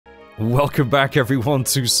Welcome back everyone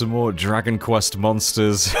to some more Dragon Quest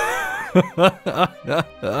Monsters.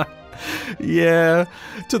 Yeah,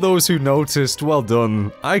 to those who noticed, well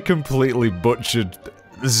done. I completely butchered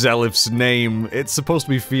Zelif's name. It's supposed to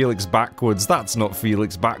be Felix backwards. That's not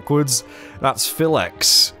Felix backwards. That's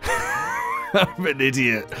Philex. I'm an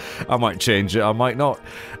idiot. I might change it, I might not.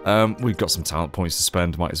 We've got some talent points to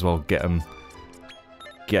spend, might as well get them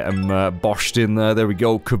boshed in there. There we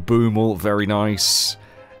go, Kaboomel, very nice.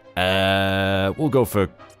 We'll go for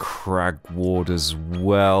Crag Ward as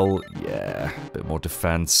well. Yeah, a bit more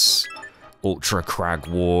defense. Ultra Crag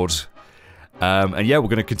Ward. And yeah, we're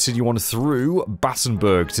going to continue on through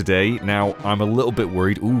Battenberg today. Now, I'm a little bit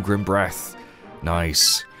worried. Ooh, Grim Breath.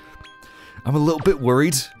 Nice. I'm a little bit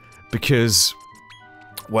worried because,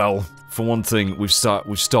 well, for one thing, we've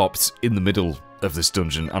stopped in the middle of this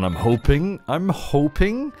dungeon, and I'm hoping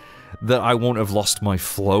that I won't have lost my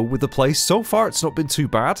flow with the place. So far, it's not been too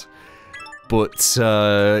bad. But,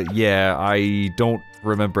 yeah, I don't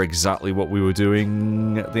remember exactly what we were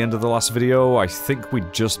doing at the end of the last video. I think we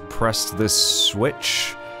just pressed this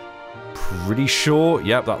switch. Pretty sure.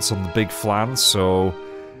 Yep, that's on the big flan, so...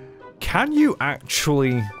 Can you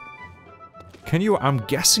actually... I'm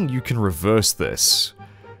guessing you can reverse this.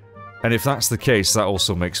 And if that's the case, that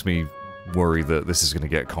also makes me worry that this is going to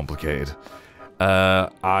get complicated.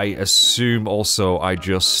 I assume also I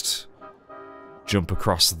just jump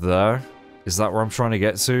across there. Is that where I'm trying to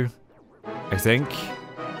get to? I think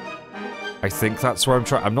that's where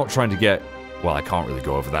I'm not trying to get... Well, I can't really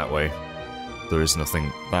go over that way. There is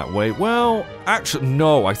nothing that way. Well, actually,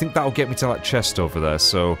 no. I think that'll get me to that chest over there,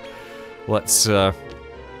 so... Let's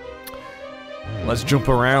jump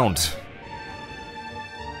around.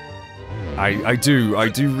 I do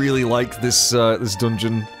really like this, this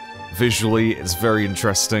dungeon. Visually, it's very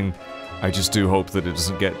interesting. I just do hope that it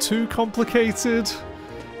doesn't get too complicated.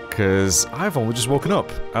 Because I've only just woken up,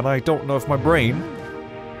 and I don't know if my brain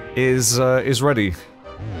is ready.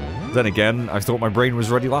 Then again, I thought my brain was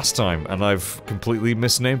ready last time, and I've completely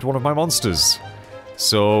misnamed one of my monsters.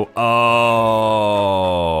 So, oh...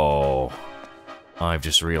 I've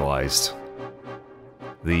just realized.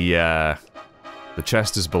 The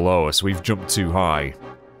chest is below us. We've jumped too high.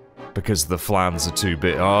 Because the flans are too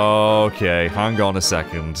big. Okay, hang on a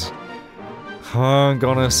second. Hang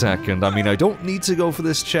on a second. I mean, I don't need to go for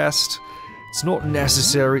this chest. It's not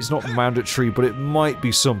necessary, it's not mandatory, but it might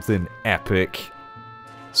be something epic.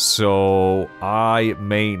 So, I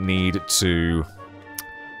may need to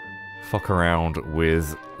fuck around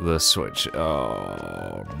with the switch.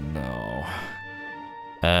 Oh, no.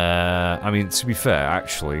 I mean, to be fair,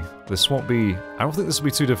 actually, this won't be... I don't think this will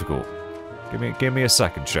be too difficult. Give me a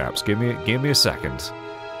second, chaps. Give me a second.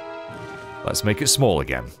 Let's make it small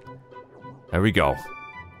again. There we go.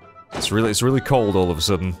 It's really cold all of a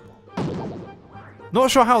sudden.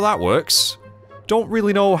 Not sure how that works. Don't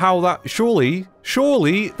really know how that... Surely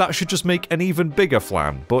that should just make an even bigger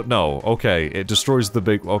flan. But no, okay, it destroys the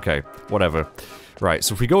big... Okay, whatever. Right,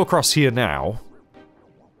 so if we go across here now...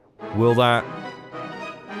 Will that...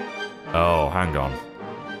 Oh, hang on.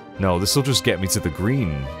 No, this will just get me to the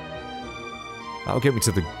green. That'll get me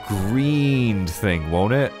to the green thing,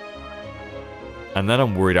 won't it? And then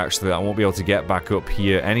I'm worried, actually, that I won't be able to get back up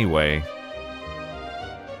here anyway.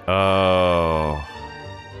 Oh.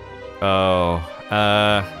 Well,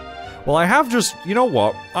 I have just... You know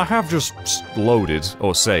what? I have just loaded,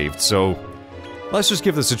 or saved, so... Let's just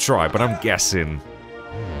give this a try, but I'm guessing...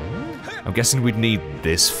 we'd need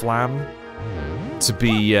this flan to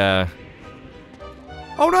be,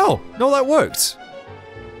 Oh, no! No, that worked!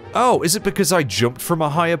 Oh, is it because I jumped from a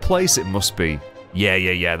higher place? It must be.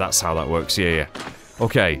 Yeah, that's how that works, yeah.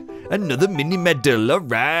 Okay, another mini medal,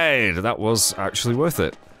 alright! That was actually worth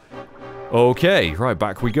it. Okay, right,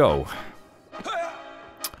 back we go.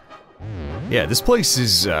 Yeah, this place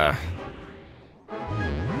is,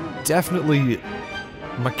 definitely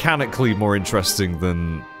mechanically more interesting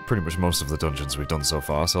than pretty much most of the dungeons we've done so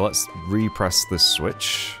far, so let's repress this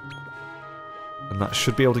switch. And that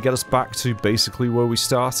should be able to get us back to basically where we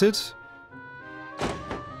started.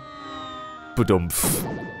 Ba-dumph.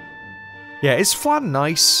 Yeah, is flan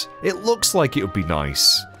nice? It looks like it would be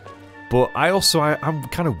nice. But I'm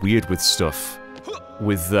kind of weird with stuff.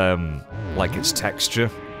 With, like its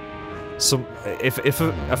texture. If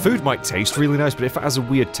a food might taste really nice, but if it has a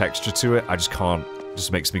weird texture to it, I just can't. It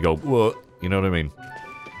just makes me go, what? You know what I mean?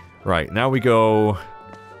 Right, now we go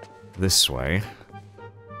this way.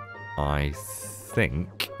 I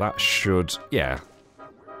think that should... Yeah.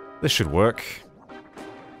 This should work.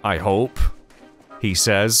 I hope. He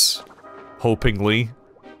says. Hopingly.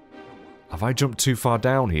 Have I jumped too far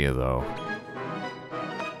down here, though?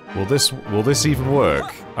 Will this even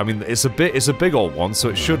work? I mean, it's a big old one, so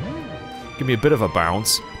it should give me a bit of a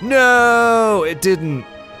bounce. No, it didn't.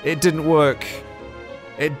 It didn't work.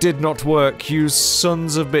 It did not work, you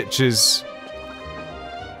sons of bitches.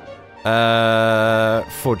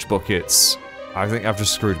 Fudge buckets. I think I've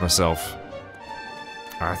just screwed myself.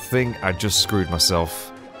 I think I just screwed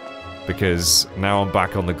myself. Because now I'm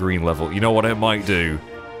back on the green level. You know what I might do?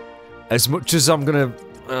 As much as I'm gonna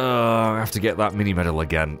have to get that mini medal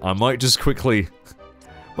again, I might just quickly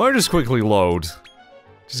load.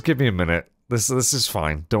 Just give me a minute. This is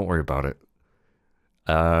fine. Don't worry about it.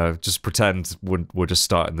 Just pretend we're just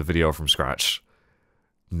starting the video from scratch.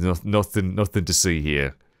 Nothing to see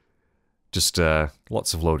here. Just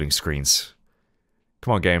lots of loading screens.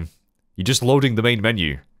 Come on, game. You're just loading the main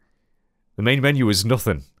menu. The main menu is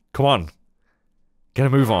nothing. Come on. Get a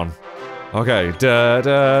move on. Okay.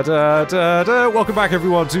 Welcome back,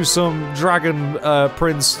 everyone, to some Dragon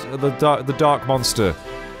Prince, the Dark Monster.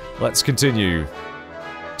 Let's continue.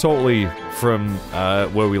 Totally from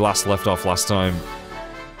where we last left off last time.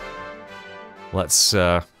 Let's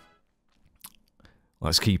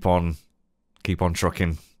keep on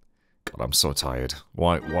trucking. God, I'm so tired.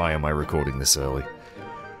 Why am I recording this early?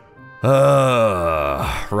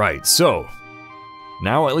 Right, so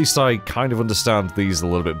now at least I kind of understand these a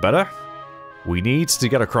little bit better. We need to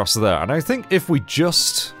get across there, and I think if we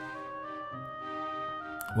just...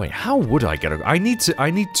 Wait, how would I get... I need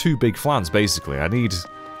two big flans, basically. I need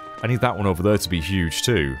that one over there to be huge,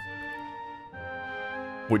 too.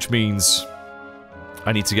 Which means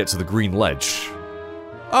I need to get to the green ledge.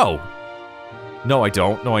 Oh! No, I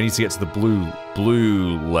don't. No, I need to get to the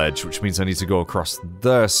blue ledge, which means I need to go across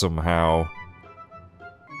there somehow.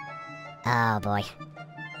 Oh, boy.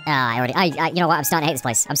 Oh, you know what? I'm starting to hate this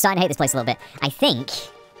place. I'm starting to hate this place a little bit. I think...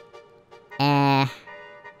 how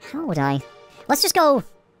would I... Let's just go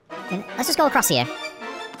across here.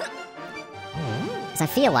 Because I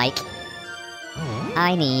feel like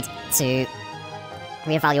I need to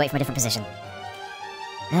reevaluate from a different position.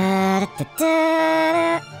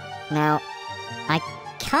 Now, I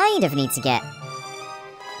kind of need to get...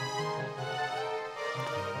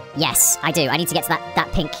 Yes, I do. I need to get to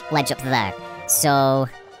that pink ledge up there. So...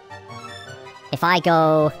 If I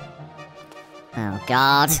go... Oh,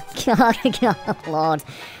 God. God,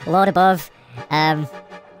 Lord above.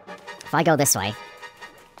 If I go this way,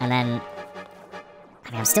 and then... I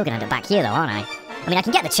mean, I'm still gonna end up back here, though, aren't I? I mean, I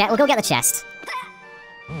can get the chest. We'll go get the chest.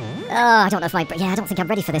 Oh, I don't know if my... Yeah, I don't think I'm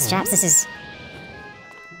ready for this, chaps. This is...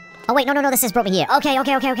 Oh, wait, no, this has brought me here. Okay.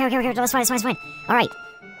 That's fine. Alright.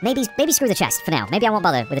 Maybe screw the chest for now. Maybe I won't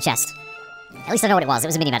bother with the chest. At least I know what it was. It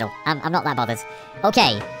was a mini medal. I'm not that bothered.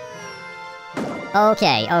 Okay.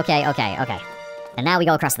 Okay. And now we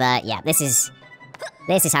go across there. Yeah, this is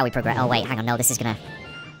how we progress. Oh, wait, hang on. No, this is gonna...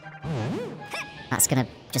 That's gonna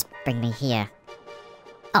just bring me here.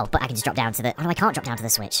 Oh, but I can just drop down to the... Oh, no, I can't drop down to the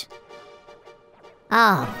switch.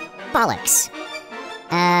 Oh, bollocks.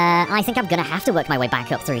 I think I'm gonna have to work my way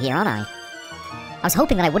back up through here, aren't I? I was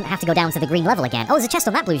hoping that I wouldn't have to go down to the green level again. Oh, there's a chest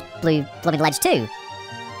on that blue blooming ledge too.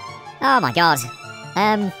 Oh my god.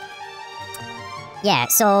 Yeah,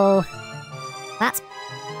 so... That's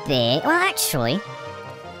big. Well, actually,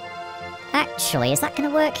 is that gonna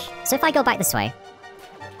work? So if I go back this way,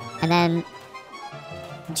 and then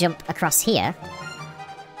jump across here,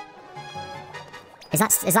 is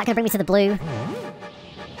that gonna bring me to the blue?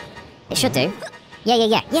 It should do.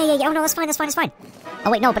 Yeah. Oh no, that's fine.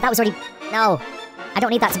 Oh wait, no, but that was already... No, I don't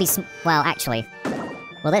need that to be well, actually.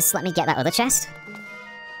 Will this let me get that other chest?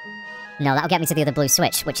 No, that'll get me to the other blue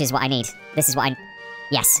switch, which is what I need. This is what I...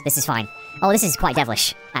 Yes, this is fine. Oh, this is quite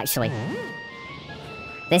devilish, actually.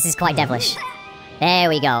 This is quite devilish. There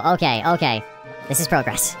we go. Okay. This is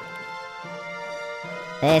progress.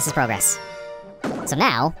 So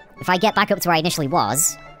now, if I get back up to where I initially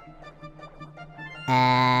was...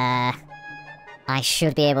 I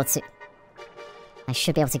should be able to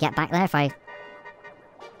get back there if I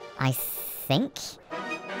think?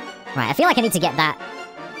 Right, I feel like I need to get that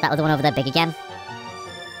other one over there big again.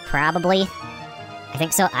 Probably. I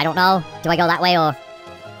think so. I don't know. Do I go that way or...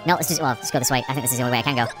 No, let's go this way. I think this is the only way I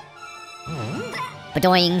can go.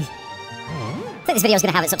 Badoing. I think this video's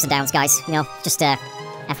gonna have its ups and downs, guys. You know, just,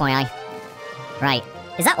 FYI. Right.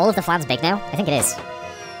 Is that all of the flans big now? I think it is.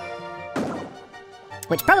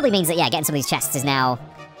 Which probably means that, yeah, getting some of these chests is now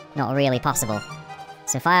not really possible.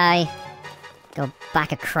 So if I go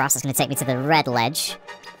back across, it's going to take me to the red ledge.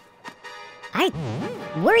 I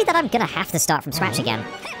worry that I'm going to have to start from scratch again.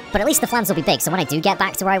 But at least the flans will be big, so when I do get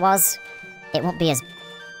back to where I was, it won't be as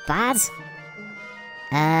bad.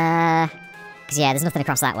 Because, yeah, there's nothing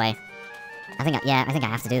across that way. yeah, I think I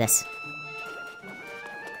have to do this.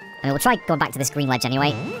 I mean, we'll try going back to this green ledge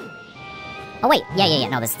anyway. Oh, wait. Yeah.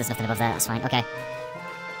 No, there's nothing above there. That's fine. Okay.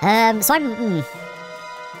 So I'm...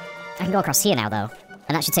 I can go across here now, though.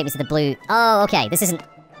 And that should take me to the blue... Oh, okay. This isn't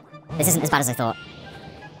as bad as I thought.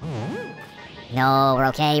 No, we're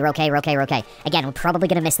okay. Again, we're probably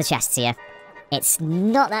going to miss the chests here. It's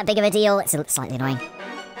not that big of a deal. It's slightly annoying.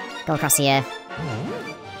 Go across here.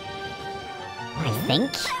 I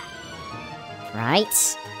think.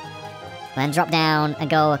 Right. Then drop down and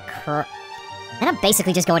go across... And I'm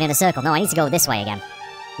basically just going in a circle. No, I need to go this way again.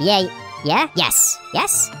 Yay. Yeah? Yes.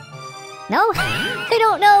 Yes? No? I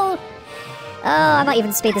don't know. Oh, I might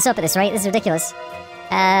even speed this up at this rate. This is ridiculous.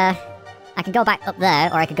 I can go back up there,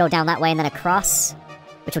 or I could go down that way and then across,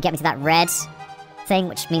 which will get me to that red thing,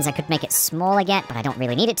 which means I could make it small again, but I don't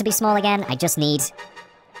really need it to be small again. I just need...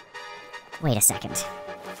 Wait a second.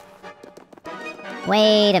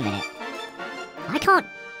 Wait a minute. I can't...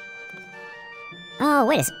 Oh,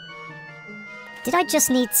 wait a second. Did I just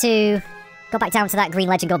need to go back down to that green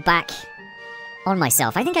ledge and go back on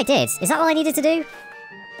myself? I think I did. Is that all I needed to do?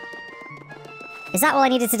 Is that all I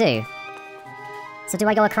needed to do? So do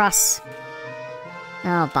I go across?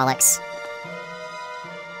 Oh, bollocks.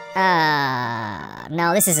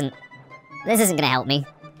 No, this isn't gonna help me.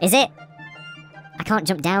 Is it? I can't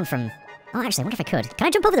jump down from... Oh, actually, I wonder if I could. Can I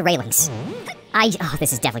jump over the railings? Oh,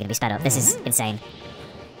 this is definitely gonna be sped up. This is insane.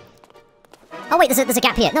 Oh, wait, there's a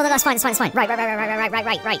gap here. No, that's fine, it's fine.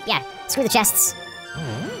 Right, yeah. Screw the chests.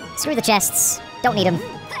 Screw the chests. Don't need them.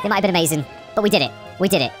 They might have been amazing. But we did it. We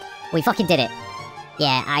did it. We fucking did it.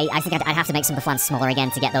 Yeah, I think I'd have to make some of the flans smaller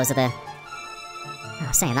again to get those other... Oh,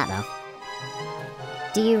 saying that, though.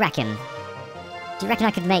 Do you reckon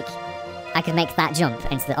I could make that jump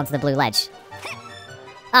onto the blue ledge?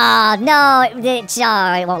 Oh, no!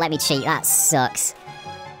 It won't let me cheat. That sucks.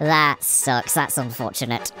 That sucks. That's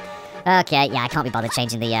unfortunate. Okay, yeah, I can't be bothered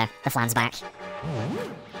changing the flans back.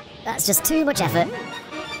 That's just too much effort.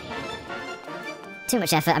 Too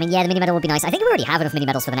much effort. I mean, yeah, the mini-medal would be nice. I think we already have enough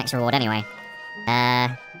mini-medals for the next reward anyway.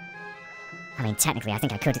 I mean, technically, I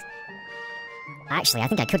think I could... Actually, I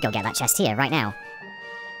think I could go get that chest here, right now.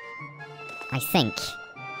 I think.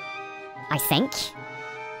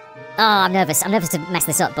 Oh, I'm nervous. I'm nervous to mess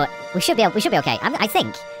this up, but we should be okay. I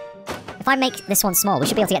think. If I make this one small, we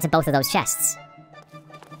should be able to get to both of those chests.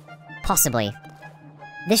 Possibly.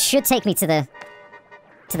 This should take me to the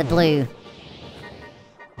blue.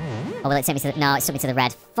 Or will it take me to the... No, it took me to the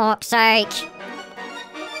red. Fuck's sake!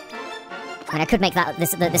 I mean, I could make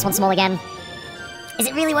this one small again. Is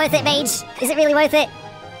it really worth it, mage? Is it really worth it?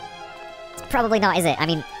 It's probably not, is it? I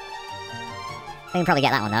mean... I can probably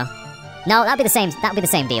get that one, though. No, that'd be the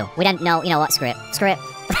same deal. We don't... No, you know what? Screw it. Screw it.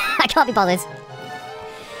 I can't be bothered.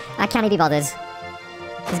 I can't be bothered.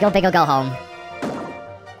 Just go big or go home.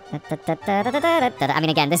 I mean,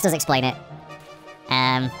 again, this does explain it.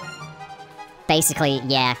 Basically,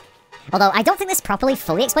 yeah. Although, I don't think this properly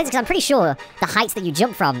fully explains it, because I'm pretty sure the heights that you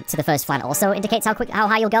jump from to the first flan also indicates how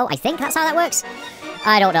high you'll go. I think that's how that works.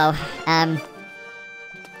 I don't know.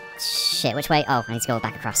 Shit, which way? Oh, I need to go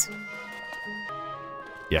back across.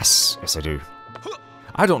 Yes, I do.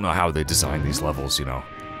 I don't know how they design these levels, you know.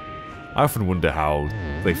 I often wonder how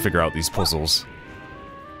they figure out these puzzles.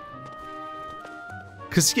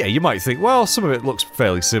 Because, yeah, you might think, well, some of it looks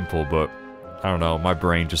fairly simple, but I don't know, my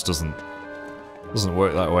brain just doesn't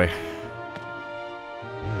work that way.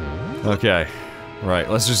 Okay. Right,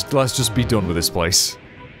 let's just be done with this place.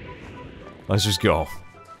 Let's just go.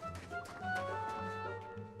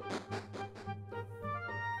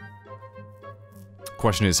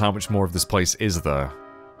 Question is, how much more of this place is there?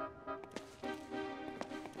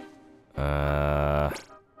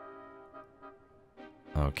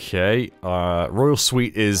 Okay, Royal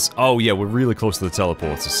Suite is... Oh yeah, we're really close to the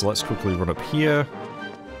teleporter, so let's quickly run up here.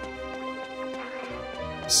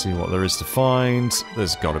 See what there is to find.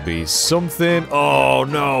 There's gotta be something. Oh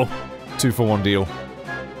no! 2-for-1 deal.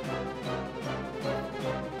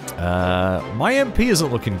 My MP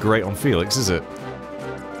isn't looking great on Felix, is it?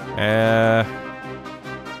 I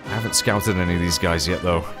haven't scouted any of these guys yet,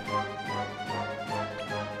 though.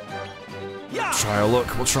 Try our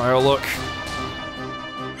luck, we'll try our luck.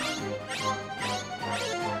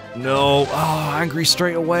 No, oh, angry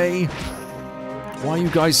straight away. Why are you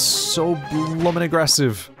guys so bloomin'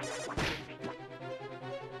 aggressive?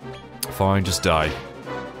 Fine, just die.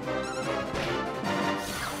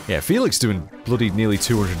 Yeah, Felix doing bloody nearly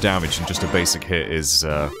 200 damage in just a basic hit is,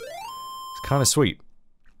 kind of sweet.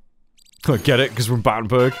 Get it? Because we're in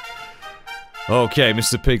Battenberg? Okay,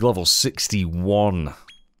 Mr. Pig level 61.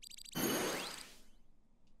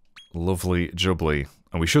 Lovely jubbly.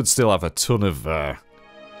 And we should still have a ton of, yeah,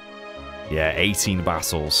 18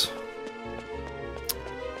 battles.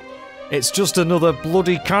 It's just another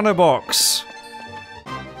bloody cannon box!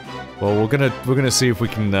 Well, we're gonna see if we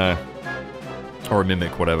can, or a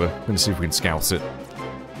mimic, whatever. We're gonna see if we can scout it.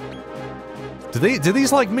 Do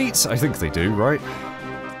these like meats? I think they do, right?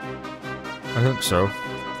 I think so.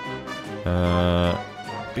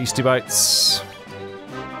 Beastie Bites.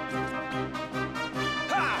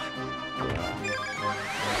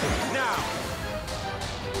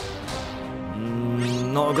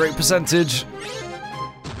 Not a great percentage.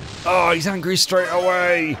 Oh, he's angry straight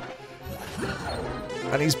away.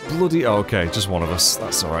 And he's bloody... Oh, okay, just one of us.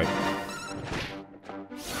 That's alright.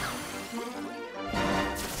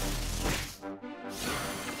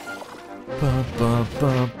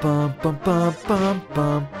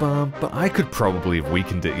 I could probably have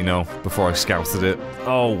weakened it, you know, before I scouted it.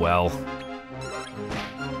 Oh, well.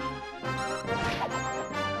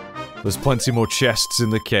 There's plenty more chests in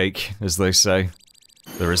the cake, as they say.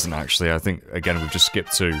 There isn't, actually. I think, again, we've just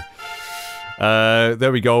skipped 2.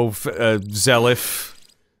 There we go. Zelif.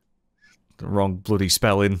 The wrong bloody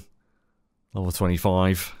spelling. Level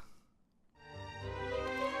 25.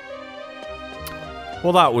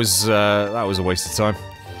 Well, that was a waste of time.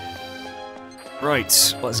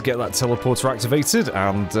 Right, let's get that teleporter activated,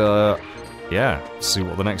 and, yeah, see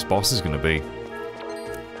what the next boss is gonna be.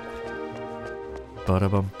 I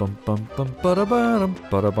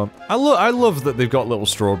love that they've got little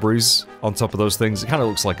strawberries on top of those things. It kind of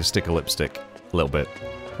looks like a stick of lipstick. A little bit.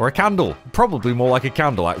 Or a candle. Probably more like a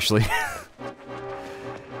candle, actually.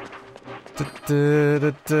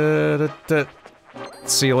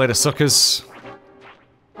 See you later, suckers.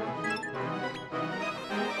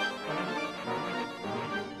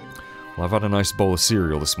 Well, I've had a nice bowl of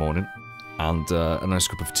cereal this morning. And a nice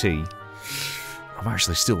cup of tea. I'm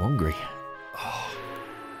actually still hungry.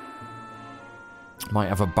 Might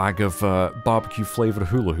have a bag of barbecue-flavoured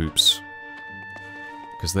hula hoops.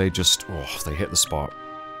 Because they just... oh, they hit the spot.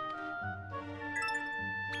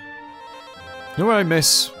 You know what I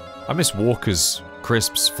miss? I miss Walker's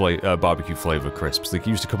crisps, barbecue flavour crisps. They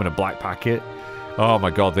used to come in a black packet. Oh my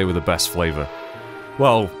god, they were the best flavour.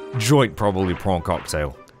 Well, joint probably prawn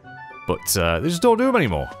cocktail. But they just don't do them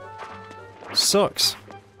anymore. Sucks.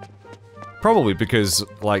 Probably because,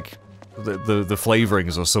 like... The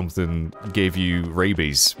flavorings or something gave you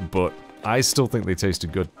rabies, but I still think they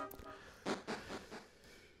tasted good.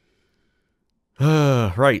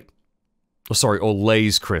 Right. Oh, sorry, or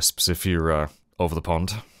Lay's crisps if you're over the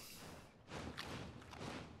pond.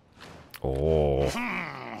 Oh.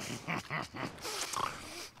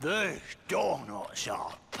 These donuts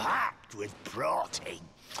are packed with protein.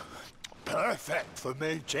 Perfect for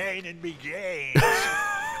maintaining me gains.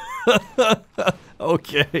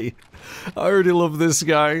 Okay. I already love this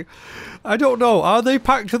guy. I don't know, are they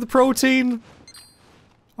packed with protein?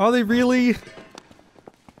 Are they really?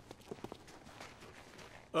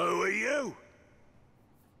 Who are you?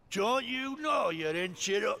 Don't you know you're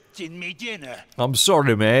interrupting me dinner? I'm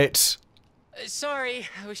sorry, mate. Sorry,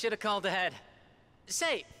 we should have called ahead.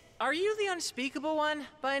 Say, are you the unspeakable one,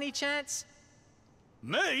 by any chance?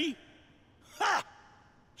 Me? Ha!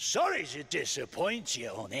 Sorry to disappoint you,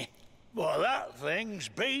 honey. But that thing's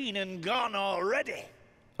been and gone already.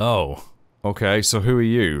 Oh. Okay, so who are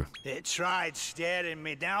you? It tried staring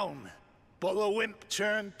me down, but the wimp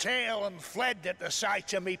turned tail and fled at the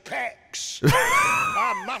sight of me pecs.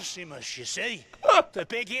 I'm Maximus, you see. The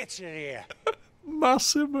big hitter here.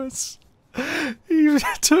 Maximus. He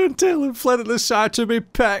turned tail and fled at the sight of me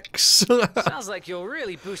pecs. Sounds like you'll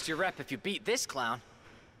really boost your rep if you beat this clown.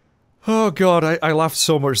 Oh god, I laughed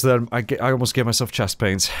so much then, I almost gave myself chest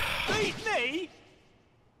pains. Beat me?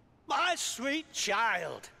 My sweet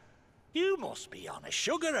child. You must be on a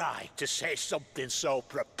sugar high to say something so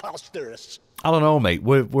preposterous. I don't know, mate.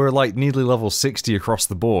 We're like nearly level 60 across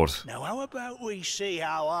the board. Now how about we see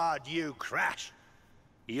how hard you crash?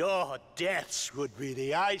 Your deaths would be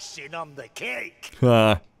the icing on the cake.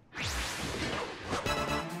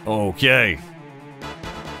 Okay.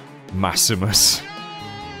 Maximus.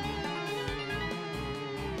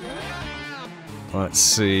 Let's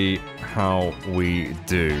see how we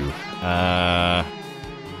do.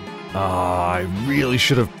 I really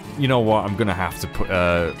should have... You know what? I'm gonna have to put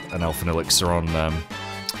an Elfin Elixir on...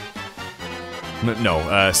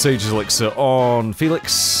 Sage's Elixir on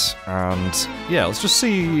Felix. And yeah, let's just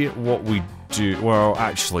see what we do. Well,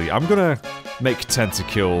 actually, I'm gonna make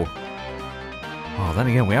Tentakill... Oh, then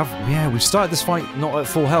again, we have... Yeah, we've started this fight not at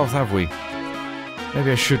full health, have we?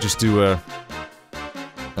 Maybe I should just do a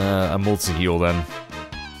multi-heal then.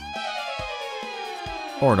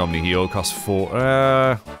 Or an Omni-Heal, cost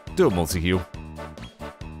 4. Do a multi-heal.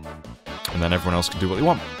 And then everyone else can do what they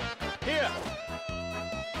want. Here.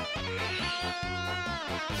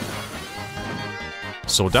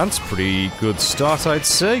 Soul Dance, pretty good start, I'd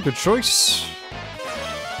say. Good choice.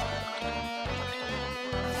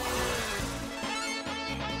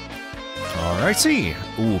 Alrighty.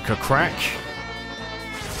 Ooh, Crack.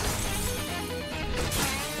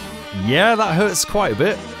 Yeah, that hurts quite a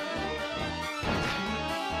bit.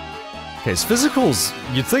 Okay, his physicals,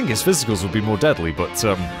 you'd think his physicals would be more deadly, but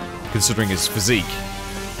considering his physique.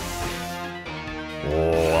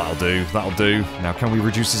 Oh, that'll do. Now can we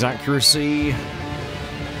reduce his accuracy?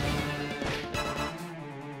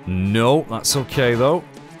 No, that's okay though.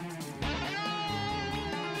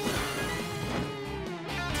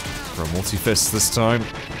 For a multi-fist this time.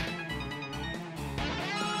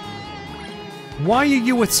 Why are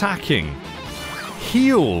you attacking?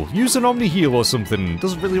 Heal! Use an Omni-Heal or something.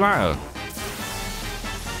 Doesn't really matter.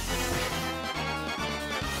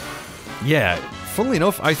 Yeah, funnily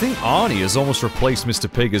enough, I think Arnie has almost replaced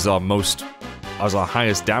Mr. Pig as our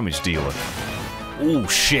highest damage dealer. Oh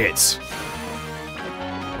shit.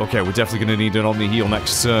 Okay, we're definitely gonna need an Omni-Heal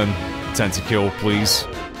next turn. Tentakill, please.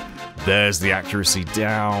 There's the accuracy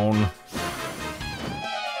down.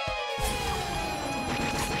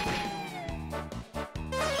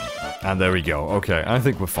 And there we go. Okay, I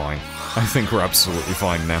think we're fine. I think we're absolutely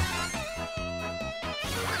fine now.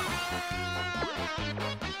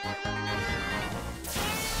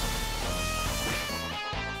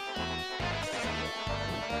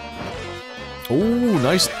 Ooh,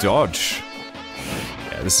 nice dodge.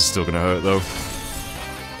 Yeah, this is still gonna hurt though.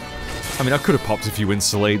 I mean, I could have popped a few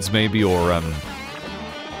Insulades maybe, or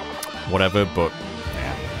whatever, but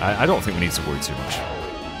yeah, I don't think we need to worry too much.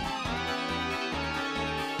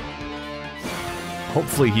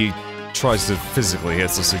 Hopefully he tries to physically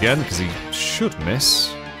hit us again, because he should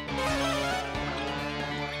miss.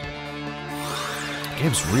 The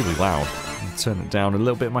game's really loud. I'll turn it down a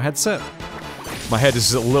little bit in my headset. My head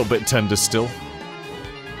is a little bit tender still.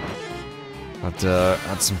 I've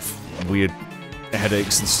had some weird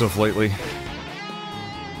headaches and stuff lately.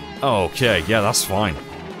 Okay, yeah, that's fine.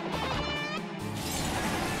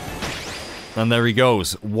 And there he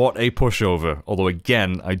goes. What a pushover. Although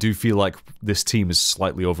again, I do feel like this team is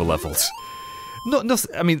slightly overleveled.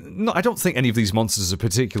 I don't think any of these monsters are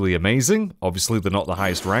particularly amazing. Obviously, they're not the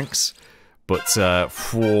highest ranks. But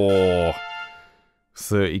for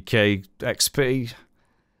 30k XP.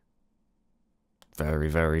 Very,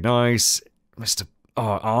 very nice.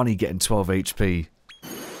 Arnie getting 12 HP.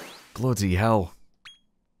 Bloody hell.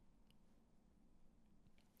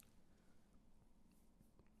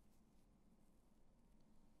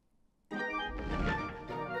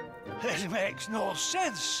 This makes no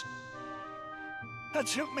sense. I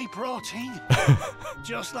took me protein,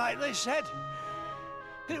 just like they said.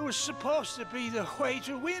 It was supposed to be the way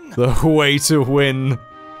to win. The way to win.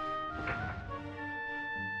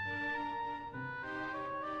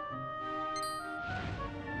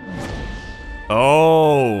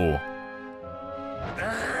 Oh.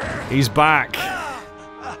 He's back.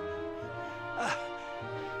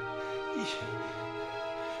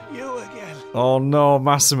 You again. Oh no,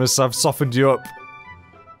 Maximus, I've softened you up.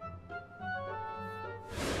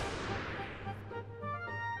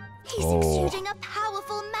 He's exuding a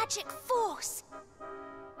powerful magic force.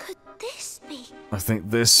 Could this be? I think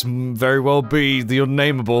this very well be the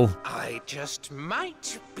unnameable. I just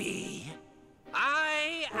might be.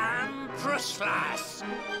 I am Pruslas,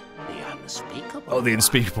 the unspeakable. Oh, the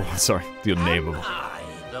unspeakable one, sorry. The unnameable. Am I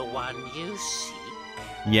the one you seek?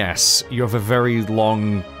 Yes, you have a very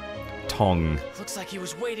long tongue. Looks like he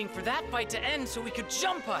was waiting for that fight to end so he could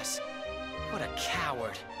jump us. What a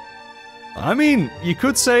coward. I mean, you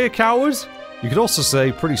could say a coward. You could also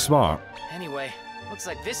say pretty smart. Anyway, looks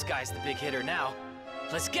like this guy's the big hitter now.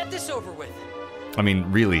 Let's get this over with. I mean,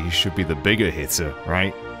 really, he should be the bigger hitter,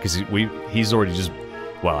 right? Because he's already just...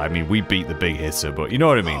 Well, I mean, we beat the big hitter, but you know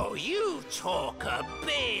what I mean. Oh, you talk a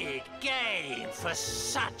big game for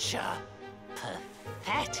such a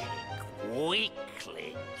pathetic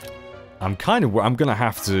weakling. I'm gonna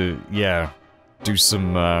have to, yeah, do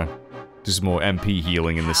some more MP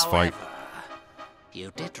healing in this fight. However,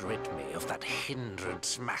 you did rid me of that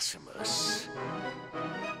hindrance, Maximus.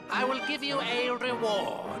 I will give you a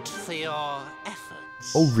reward for your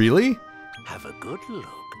efforts. Oh, really? Have a good look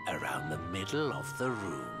around the middle of the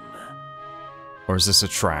room. Or is this a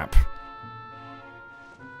trap?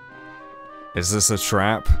 Is this a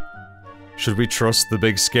trap? Should we trust the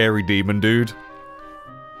big scary demon dude?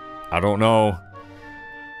 I don't know.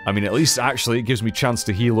 I mean, at least actually it gives me a chance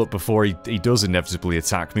to heal up before he does inevitably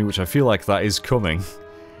attack me, which I feel like that is coming.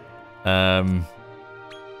 I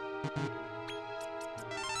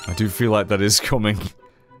do feel like that is coming.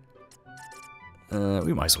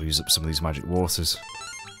 We might as well use up some of these magic waters.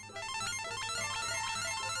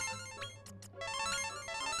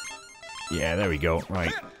 Yeah, there we go.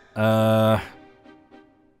 Right.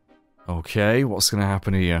 Okay, what's gonna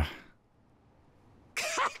happen here?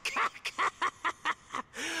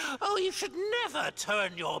 Oh, you should never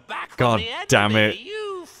turn your back God on the enemy, damn it.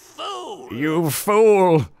 you fool! You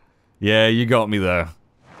fool! Yeah, you got me there.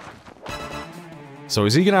 So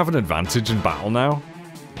is he gonna have an advantage in battle now?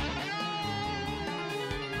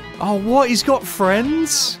 Oh, what? He's got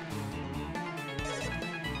friends?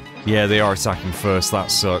 Yeah, they are attacking first.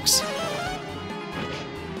 That sucks.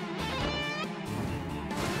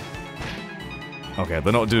 Okay,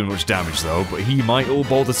 they're not doing much damage though, but he might all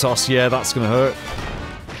boulder toss. Yeah, that's gonna hurt.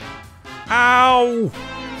 Ow!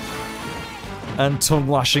 And tongue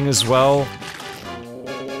lashing as well.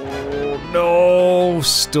 Oh, no!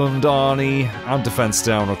 Stunned Arnie. And defense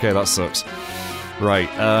down. Okay, that sucks. Right,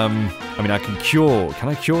 I mean, I can cure. Can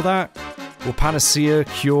I cure that? Will Panacea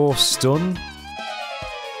cure stun?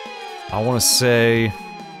 I want to say...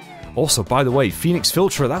 Also, by the way, Phoenix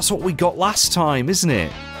Filtra, that's what we got last time, isn't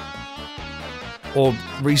it? Or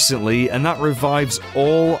recently, and that revives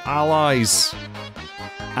all allies.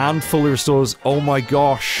 And fully restores... Oh my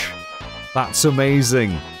gosh. That's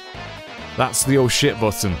amazing. That's the oh shit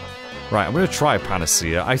button. Right, I'm going to try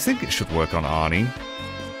Panacea. I think it should work on Arnie.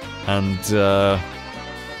 And,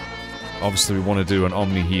 obviously we want to do an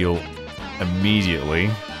Omni Heal immediately.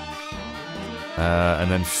 And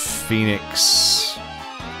then Phoenix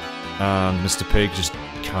and Mr. Pig just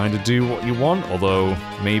kind of do what you want, although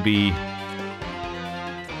maybe...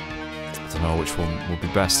 I don't know which one would be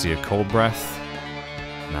best here. Cold Breath?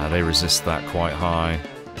 Nah, they resist that quite high.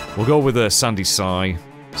 We'll go with a Sandy Sigh,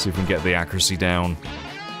 see if we can get the accuracy down.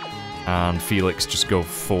 And Felix just go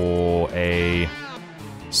for a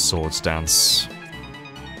Swords Dance.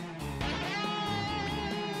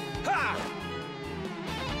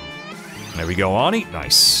 There we go, Arnie.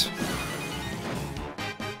 Nice.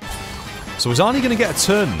 So is Arnie gonna get a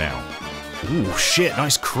turn now? Ooh, shit,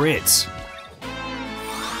 nice crit.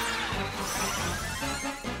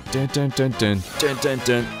 Dun dun dun dun dun dun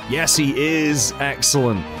dun. Yes, he is.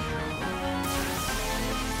 Excellent.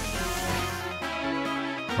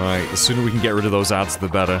 Right, the sooner we can get rid of those ads, the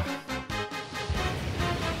better.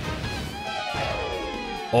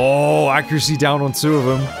 Oh, accuracy down on 2 of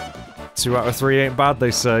them. 2 out of 3 ain't bad, they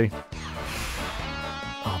say.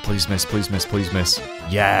 Oh, please miss, please miss, please miss.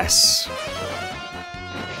 Yes!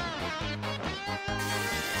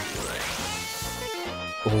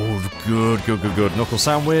 Oh, good, good, good, good. Knuckle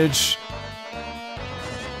sandwich.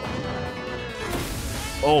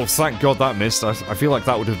 Oh, thank God that missed. I feel like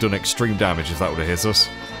that would have done extreme damage if that would have hit us.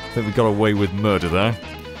 I think we got away with murder there.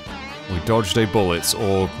 We dodged a bullet,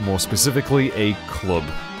 or more specifically, a club.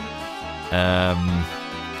 I'm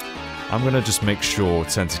gonna just make sure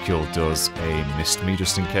Tentacle does a Mist Me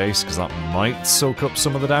just in case, because that might soak up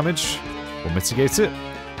some of the damage, or mitigate it.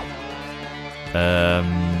 I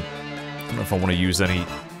don't know if I want to use any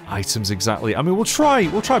items exactly. I mean, we'll try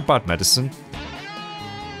Bad Medicine.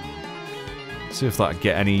 See if that'll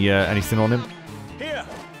get anything on him. Here.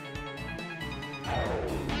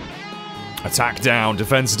 Attack down,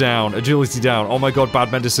 defense down, agility down. Oh my god,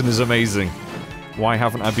 Bad Medicine is amazing. Why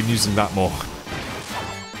haven't I been using that more?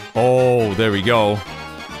 Oh, there we go.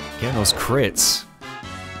 Getting those crits.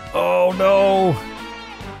 Oh no!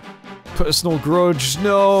 Personal grudge,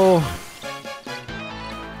 no!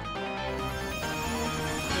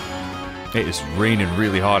 It is raining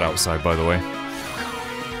really hard outside, by the way.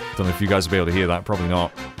 Don't know if you guys will be able to hear that, probably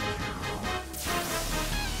not.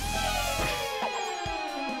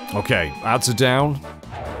 Okay, ads are down.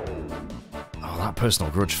 Oh, that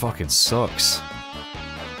personal grudge fucking sucks.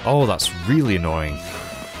 Oh, that's really annoying.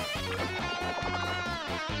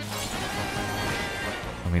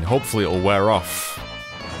 I mean, hopefully it'll wear off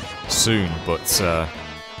soon, but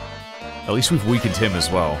at least we've weakened him as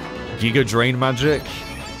well. Giga Drain Magic?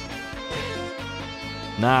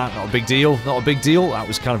 Nah, not a big deal, not a big deal. That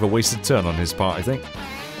was kind of a wasted turn on his part, I think.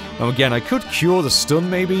 Now again, I could cure the stun,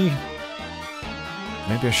 maybe?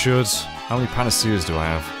 Maybe I should. How many Panaceas do I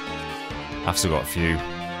have? I've still got a few.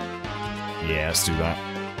 Yeah, let's do that.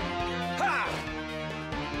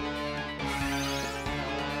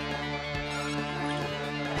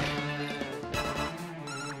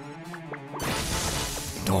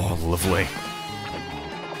 Oh, lovely.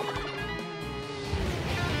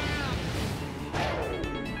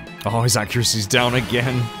 Oh, his accuracy's down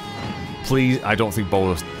again. Please, I don't think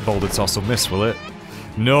Boulder Toss will miss, will it?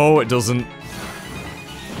 No, it doesn't.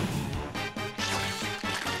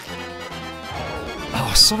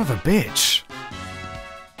 Oh, son of a bitch.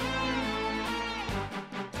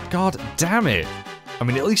 God damn it. I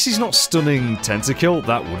mean, at least he's not stunning Tentakill.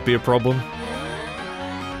 That would be a problem.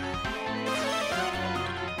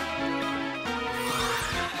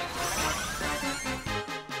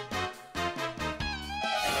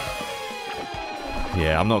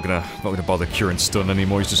 Yeah, I'm not gonna bother curing stun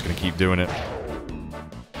anymore. He's just gonna keep doing it.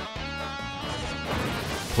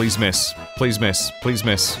 Please miss. Please miss. Please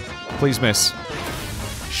miss. Please miss.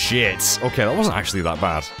 Shit. Okay, that wasn't actually that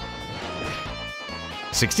bad.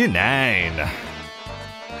 69.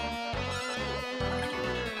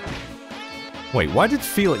 Wait, why did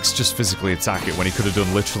Felix just physically attack it when he could have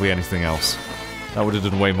done literally anything else? That would have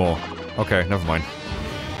done way more. Okay, never mind.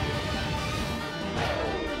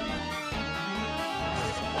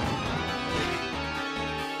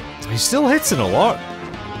 He's still hitting a lot.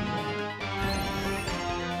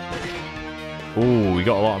 Ooh, we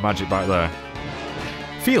got a lot of magic back there.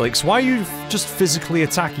 Felix, why are you just physically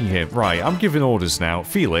attacking him? Right, I'm giving orders now.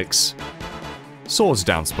 Felix, swords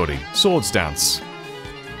dance, buddy. Swords dance.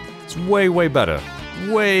 It's way, way better.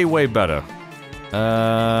 Way, way better.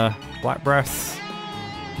 Black Breath.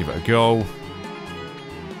 Give it a go.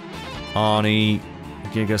 Arnie.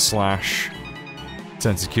 Giga Slash.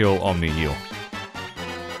 Tentakill. Omni Heal.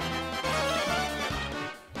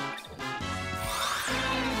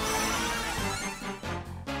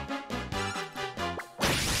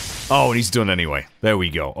 Oh, and he's done anyway. There we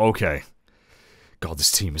go. Okay. God, this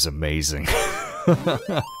team is amazing.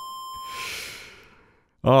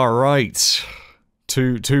 Alright.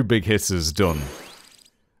 Two big hitters done.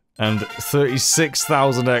 And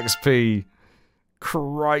 36,000 XP.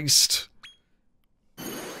 Christ.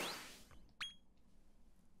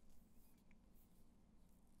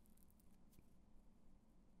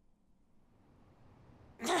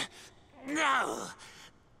 No.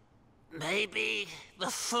 Maybe the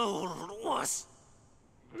fool was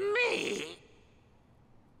me.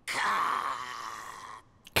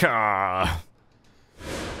 Car.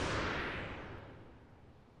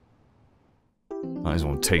 That is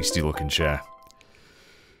one tasty looking chair.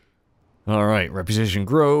 Alright, reputation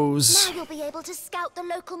grows. Now you'll be able to scout the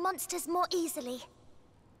local monsters more easily.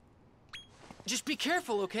 Just be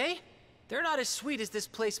careful, okay? They're not as sweet as this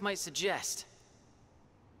place might suggest.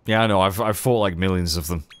 Yeah, I know. I've fought like millions of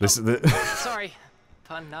them. Sorry,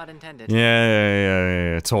 pun not intended.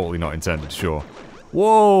 Yeah. Totally not intended. Sure.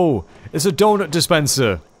 Whoa! It's a donut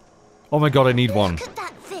dispenser. Oh my god, I need one. Look at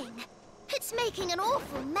that thing. It's making an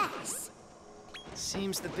awful mess.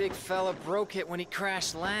 Seems the big fella broke it when he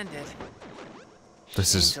crash landed.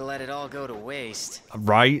 This is to let it all go to waste.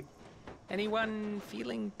 right. Anyone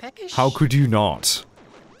feeling peckish? How could you not?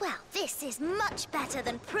 Well, this is much better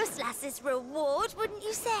than Pruslas's reward, wouldn't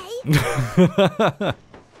you say?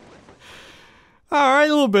 Alright,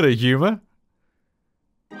 a little bit of humor.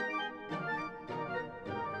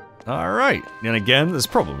 Alright, and again, there's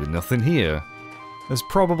probably nothing here.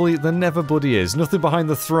 There never bloody is. Nothing behind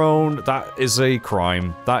the throne. That is a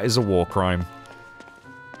crime. That is a war crime.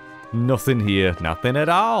 Nothing here. Nothing at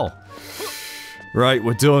all. Right,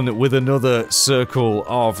 we're done with another circle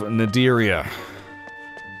of Nadiria.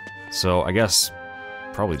 So, I guess,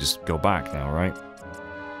 probably just go back now, right?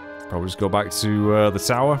 Probably just go back to the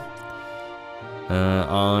tower.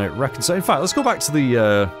 I reckon so. In fact, let's go back to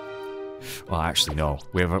the, well, actually, no.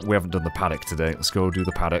 We haven't done the paddock today. Let's go do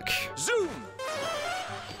the paddock. Zoom.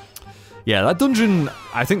 Yeah, that dungeon,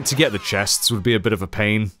 I think to get the chests would be a bit of a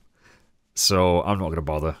pain. So, I'm not going to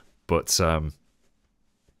bother. But,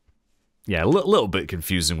 yeah, a little bit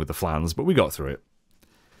confusing with the flans, but we got through it.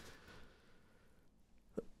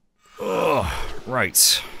 Ugh,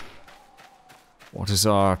 right. What is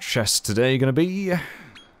our chest today going to be?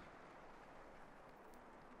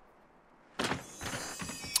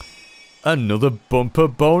 Another bumper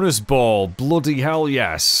bonus ball. Bloody hell,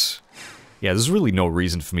 yes. Yeah, there's really no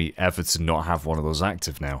reason for me ever to not have one of those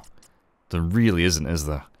active now. There really isn't, is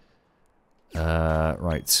there?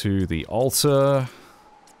 Right, to the altar.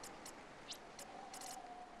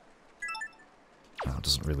 Oh, it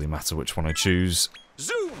doesn't really matter which one I choose.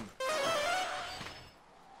 Zoom.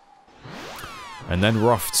 And then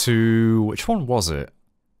we're off to... which one was it?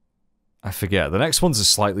 I forget. The next one's a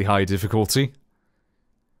slightly higher difficulty.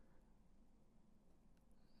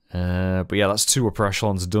 But yeah, that's 2 upper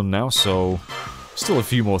echelons done now, so... still a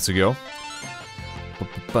few more to go.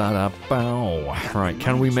 Right,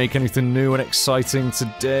 can we make anything new and exciting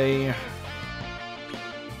today?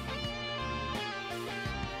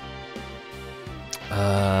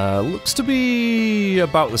 Looks to be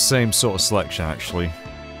about the same sort of selection, actually.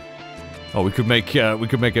 Oh, we could make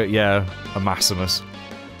it, yeah, a Maximus.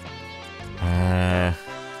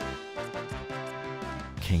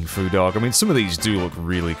 King Fu Dog. I mean, some of these do look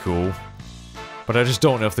really cool. But I just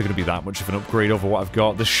don't know if they're going to be that much of an upgrade over what I've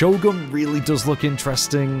got. The Shogun really does look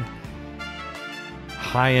interesting.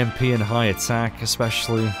 High MP and high attack,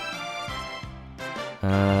 especially.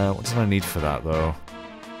 What did I need for that, though?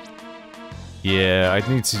 Yeah, I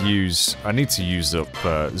need to use up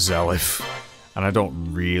Zelif. And I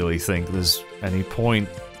don't really think there's any point,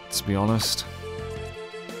 to be honest.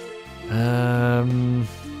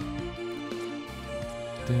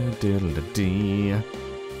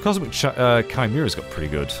 Cosmic Chimera's got pretty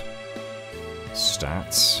good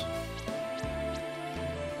stats.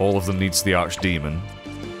 All of them needs the Archdemon,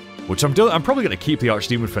 which I'm probably going to keep the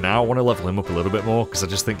Archdemon for now. I want to level him up a little bit more because I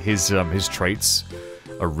just think his traits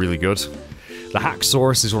are really good. The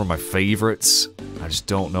Haxorus is one of my favorites. I just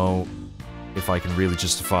don't know if I can really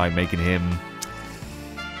justify making him.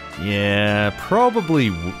 Yeah, probably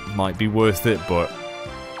might be worth it, but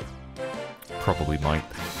probably might.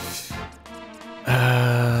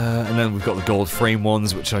 And then we've got the gold frame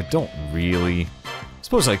ones, which I don't really...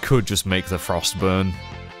 Suppose I could just make the Frostburn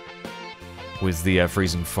with the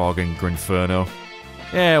Freezing Fog and Grinferno.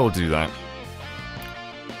 Yeah, we'll do that.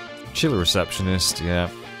 Chiller Receptionist, yeah.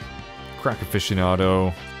 Crack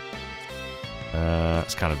Aficionado.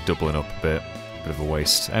 It's kind of doubling up a bit. Bit of a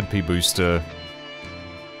waste. MP Booster.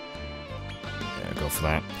 Yeah, go for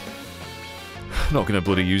that. Not gonna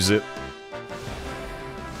bloody use it.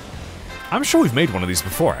 I'm sure we've made one of these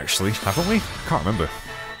before, actually, haven't we? Can't remember.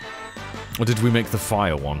 Or did we make the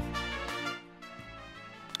fire one?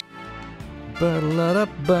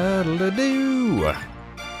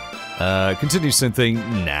 Continue synthing.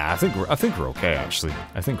 Nah, I think we're okay, actually.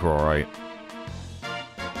 I think we're alright.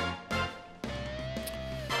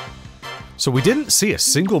 So we didn't see a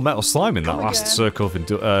single metal slime in that last circle of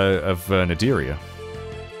Nadiria.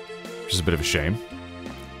 Which is a bit of a shame.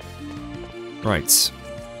 Right.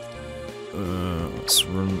 Let's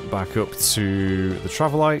run back up to the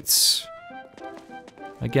Travelites.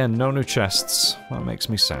 Again, no new chests. That makes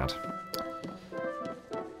me sad.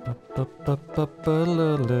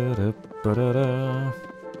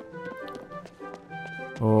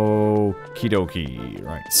 Okie dokie.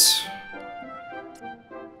 Right.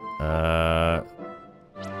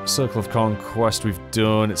 Circle of Conquest we've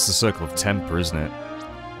done. It's the Circle of Temper, isn't it?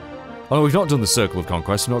 Oh no, we've not done the Circle of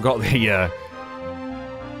Conquest. We've not got the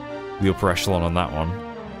upper echelon on that one.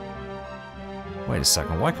 Wait a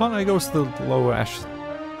second, why can't I go to the lower echelon?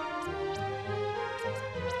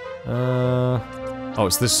 Oh,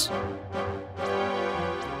 it's this.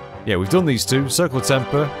 Yeah, we've done these two. Circle of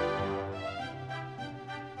Temper.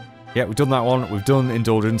 Yeah, we've done that one. We've done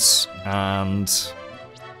Indulgence, and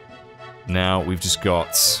now we've just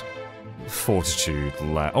got Fortitude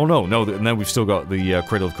left. Oh no, no, and then we've still got the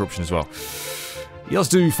Cradle of Corruption as well. Yeah, let's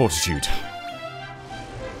do Fortitude.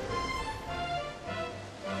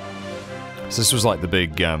 So this was like the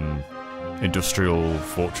big industrial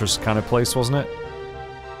fortress kind of place, wasn't it?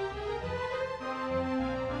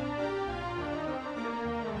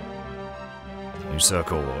 New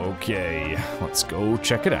circle, okay. Let's go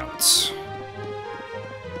check it out.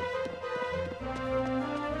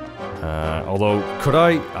 Although, could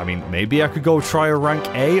I mean, maybe I could go try a rank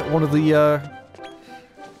A at one of the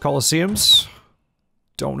Colosseums?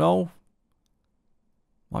 Don't know.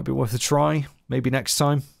 Might be worth a try. Maybe next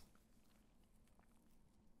time.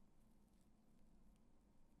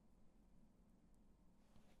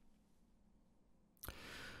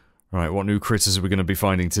 Right, what new critters are we going to be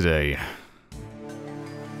finding today?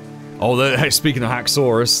 Oh, speaking of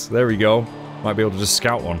Haxorus, there we go. Might be able to just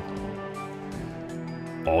scout one.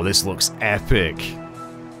 Oh, this looks epic.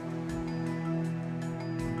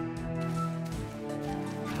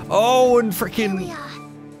 Oh, and freaking... Here we are,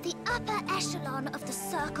 the upper echelon of the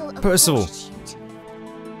Circle of Percival. Fortitude.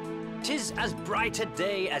 'Tis as bright a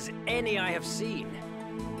day as any I have seen.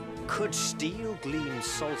 Could Steel Gleam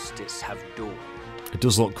Solstice have dawned? It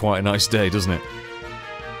does look quite a nice day, doesn't it?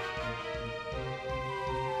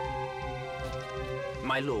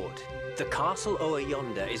 My lord, the castle o'er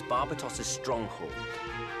yonder is Barbatos's stronghold.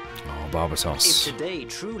 Oh, Barbatos. If today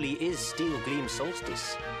truly is Steel Gleam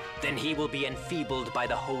Solstice, then he will be enfeebled by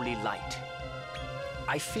the holy light.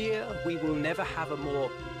 I fear we will never have a more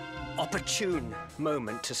opportune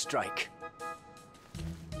moment to strike.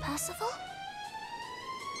 Percival?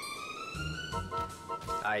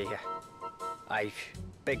 I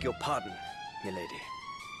beg your pardon, milady.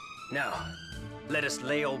 Now, let us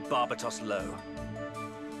lay old Barbatos low.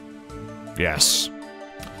 Yes.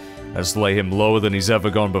 Let's lay him lower than he's ever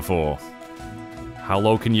gone before. How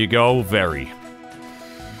low can you go? Very.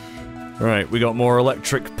 Right, we got more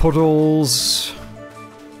electric puddles.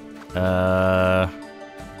 Got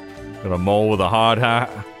a mole with a hard hat.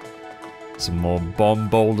 Some more bomb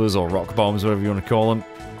boulders or rock bombs, whatever you want to call them.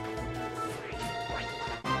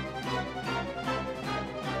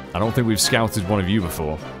 I don't think we've scouted one of you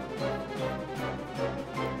before.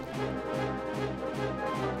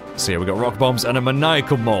 So yeah, we got rock bombs and a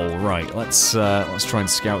maniacal mole. Right, let's try and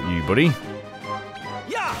scout you, buddy.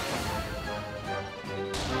 Yeah.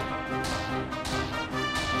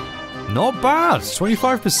 Not bad,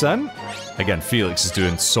 25%. Again, Felix is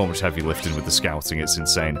doing so much heavy lifting with the scouting, it's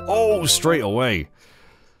insane. Oh, straight away.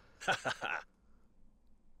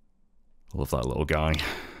 Love that little guy.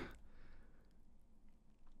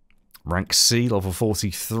 Rank C, level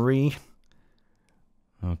 43.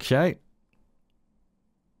 Okay.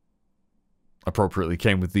 Appropriately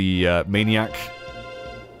came with the Maniac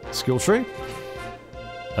skill tree.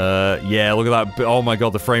 Yeah, look at that. Oh my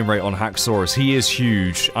god, the frame rate on Haxorus. He is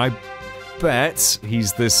huge. I bet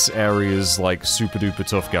he's this area's, like, super duper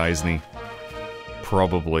tough guy, isn't he?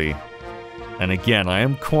 Probably. And again, I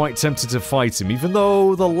am quite tempted to fight him, even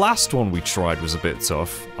though the last one we tried was a bit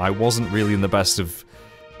tough. I wasn't really in the best of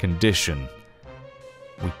condition.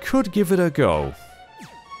 We could give it a go.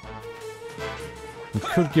 We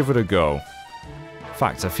could give it a go. In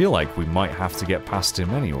fact, I feel like we might have to get past him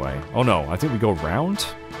anyway. Oh no, I think we go round?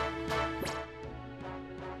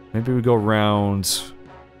 Maybe we go round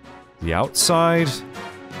the outside?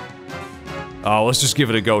 Oh, let's just give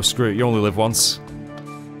it a go. Screw it, you only live once.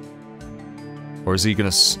 Or is he gonna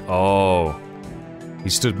oh. He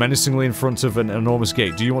stood menacingly in front of an enormous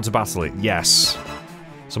gate. Do you want to battle it? Yes.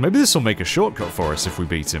 So maybe this will make a shortcut for us if we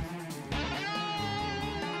beat him.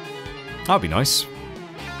 That'd be nice.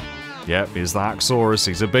 Yep, here's the Haxorus.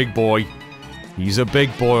 He's a big boy. He's a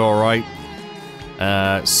big boy, alright.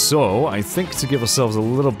 So, I think to give ourselves a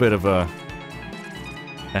little bit of a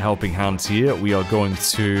helping hand here, we are going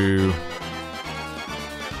to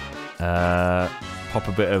pop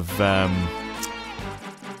a bit of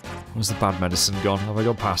where's the bad medicine gone? Have I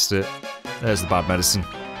gone past it? There's the bad medicine.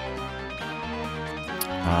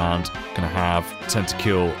 And gonna have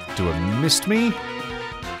Tentakill do a Mist Me.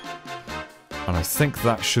 And I think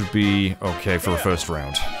that should be okay for a first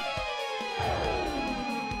round.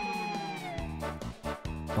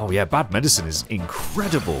 Oh yeah, bad medicine is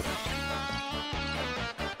incredible.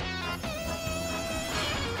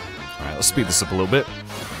 Alright, let's speed this up a little bit.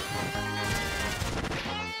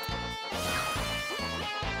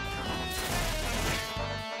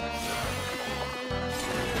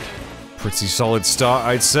 Pretty solid start,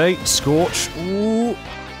 I'd say. Scorch. Ooh.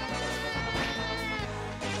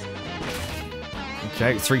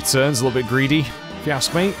 Okay, 3 turns, a little bit greedy, if you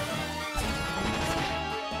ask me.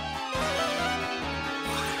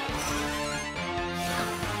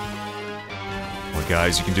 Well,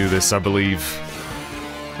 guys, you can do this, I believe.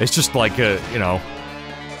 It's just like a, you know,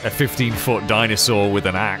 a 15-foot dinosaur with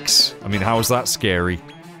an axe. I mean, how is that scary?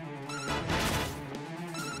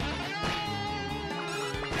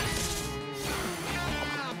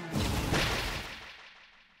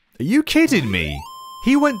 Are you kidding me?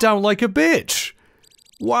 He went down like a bitch.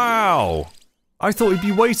 Wow. I thought he'd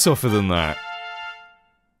be way tougher than that.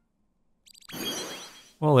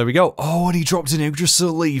 Well, there we go. Oh, and he dropped an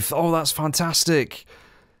Yggdrasil leaf. Oh, that's fantastic.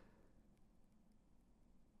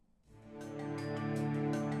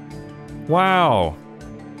 Wow.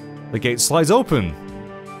 The gate slides open.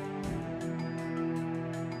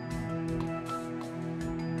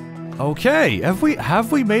 Okay, have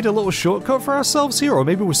we made a little shortcut for ourselves here, or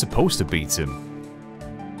maybe we're supposed to beat him?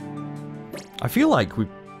 I feel like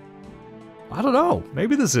I don't know,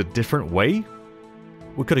 maybe there's a different way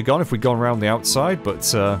we could have gone if we'd gone around the outside,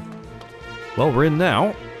 but, well, we're in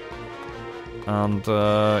now. And,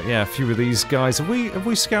 yeah, a few of these guys. Have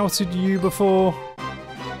we scouted you before?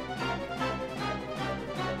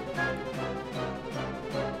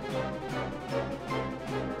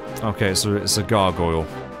 Okay, so it's a gargoyle.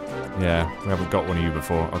 Yeah, we haven't got one of you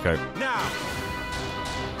before. Okay. Now.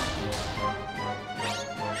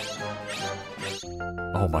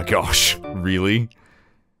 Oh my gosh, really?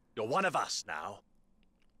 You're one of us now.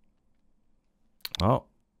 Oh.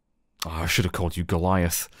 I should have called you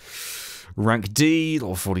Goliath. Rank D,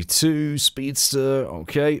 level 42, speedster,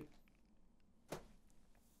 okay.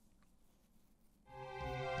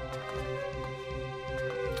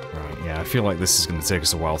 Right, yeah, I feel like this is going to take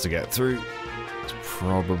us a while to get through. It's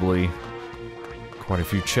probably quite a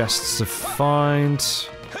few chests to find.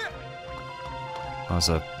 There's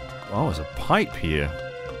a pipe here.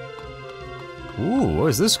 Ooh,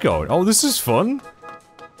 where's this going? Oh, this is fun.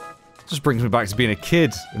 Just brings me back to being a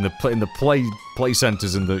kid in the play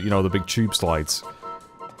centers and the, you know, the big tube slides.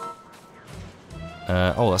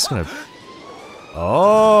 Oh, that's gonna...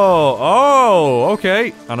 Oh,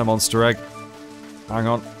 okay. And a monster egg. Hang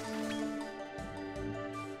on.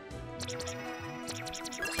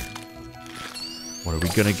 What are we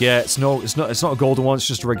gonna get? It's not a golden one, it's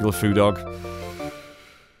just a regular food dog.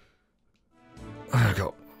 I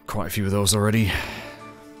got quite a few of those already.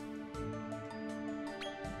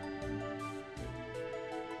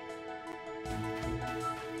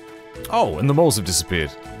 Oh, and the moles have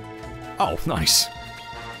disappeared. Oh, nice.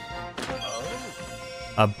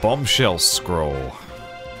 A bombshell scroll.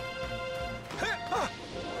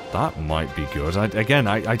 That might be good.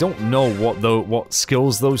 I don't know what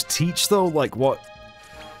skills those teach though. Like what?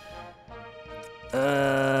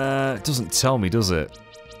 It doesn't tell me, does it?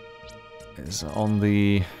 It's on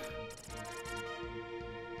the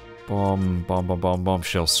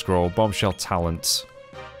bombshell scroll, bombshell talent.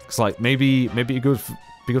 It's like maybe be good for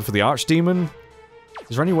the archdemon.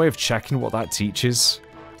 Is there any way of checking what that teaches?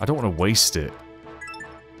 I don't want to waste it.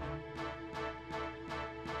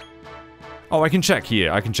 Oh, I can check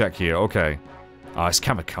here. Okay. Ah, it's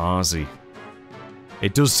kamikaze.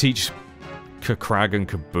 It does teach Krag and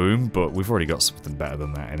Kaboom, but we've already got something better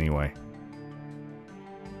than that anyway.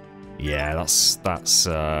 Yeah, that's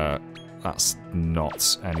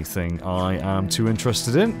not anything I am too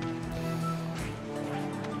interested in.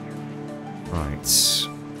 Right.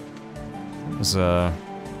 There's a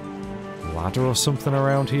ladder or something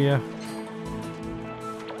around here.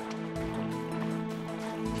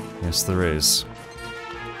 Yes, there is.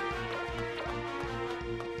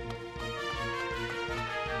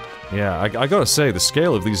 Yeah, I gotta say, the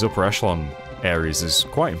scale of these upper echelon areas is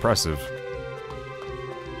quite impressive.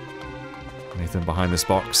 Anything behind this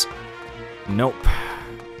box? Nope.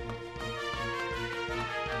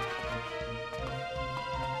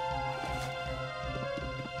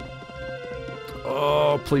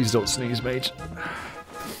 Oh, please don't sneeze, mate.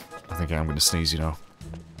 I think I'm gonna sneeze, you know.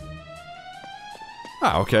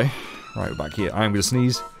 Ah, okay. Right, we're back here. I'm gonna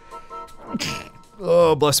sneeze.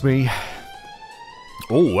 Oh, bless me.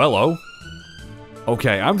 Oh, hello.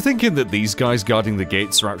 Okay, I'm thinking that these guys guarding the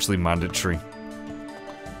gates are actually mandatory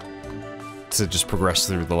to just progress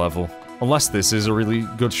through the level. Unless this is a really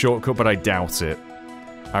good shortcut, but I doubt it.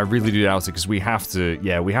 I really do doubt it, because we have to,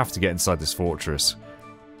 yeah, we have to get inside this fortress.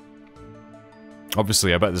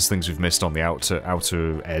 Obviously, I bet there's things we've missed on the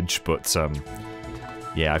outer edge, but,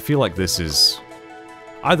 yeah, I feel like this is...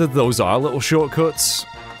 Either those are little shortcuts,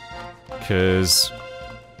 because...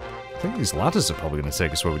 I think these ladders are probably going to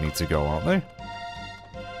take us where we need to go, aren't they?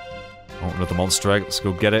 Oh, another monster egg. Let's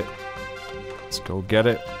go get it. Let's go get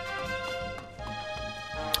it.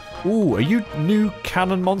 Ooh, are you new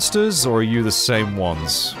cannon monsters, or are you the same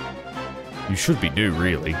ones? You should be new,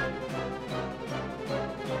 really.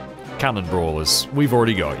 Cannon brawlers. We've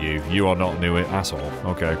already got you. You are not new at all.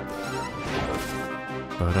 Okay.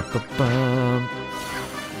 Ba-da-ba-bum.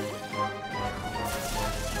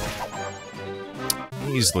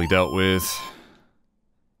 Easily dealt with.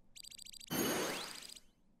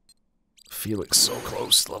 Felix so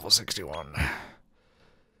close, level 61. I'll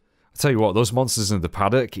tell you what, those monsters in the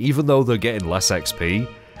paddock, even though they're getting less XP,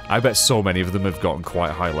 I bet so many of them have gotten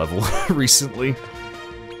quite high level recently.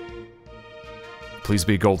 Please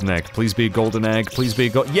be a golden egg, please be a golden egg, please be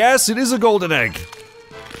a yes, it is a golden egg!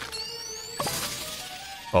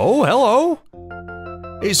 Oh, hello!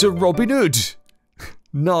 It's a Robin Hood!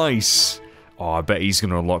 Nice! Oh, I bet he's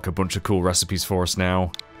gonna unlock a bunch of cool recipes for us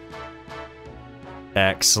now.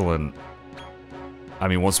 Excellent. I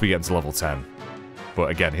mean, once we get to level 10.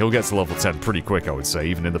 But again, he'll get to level 10 pretty quick, I would say,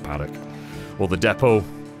 even in the paddock. Or the depot.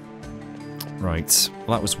 Right.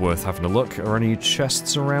 Well, that was worth having a look. Are any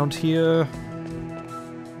chests around here?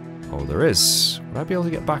 Oh, there is. Would I be able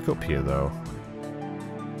to get back up here, though?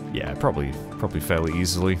 Yeah, probably fairly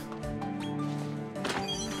easily.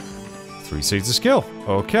 3 seeds of skill.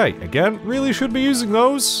 Okay, again, really should be using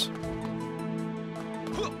those.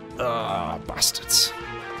 Ah, bastards.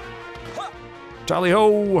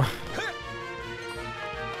 Tally-ho!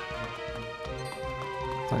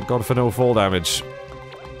 Thank God for no fall damage.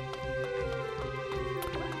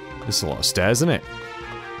 This is a lot of stairs, isn't it?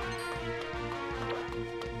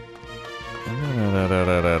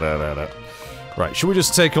 Right, should we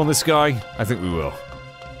just take on this guy? I think we will.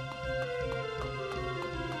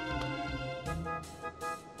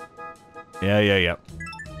 Yeah.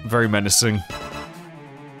 Very menacing.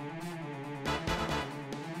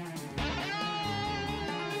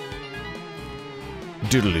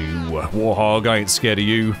 Doodaloo. Warhog, I ain't scared of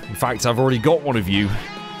you. In fact, I've already got one of you.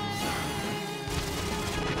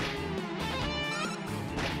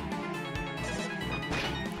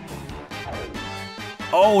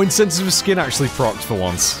 Oh, insensitive skin actually procced for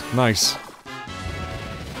once. Nice.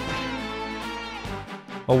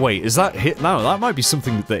 Oh wait, is that hit? No, that might be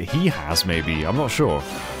something that he has, maybe. I'm not sure.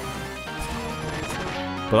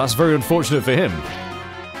 But that's very unfortunate for him.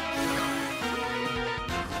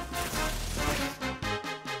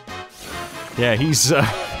 Yeah, he's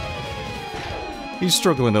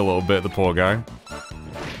struggling a little bit, the poor guy.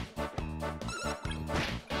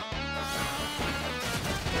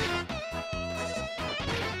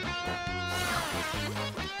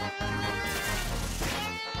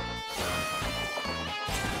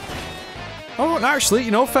 Oh, and actually,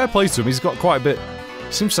 you know, fair play to him. He's got quite a bit.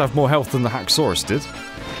 Seems to have more health than the Haxorus did.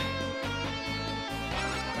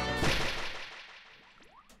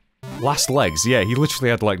 Last legs, yeah, he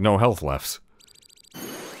literally had like no health left.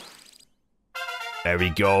 There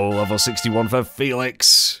we go, level 61 for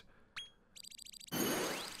Felix.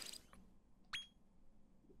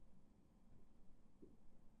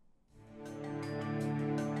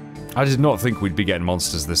 I did not think we'd be getting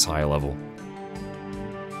monsters this high level.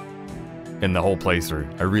 In the whole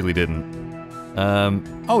playthrough, I really didn't.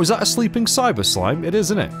 Oh, is that a sleeping cyber slime? It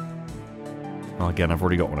is, isn't it? Well, again, I've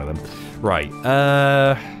already got one of them. Right,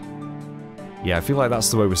 yeah, I feel like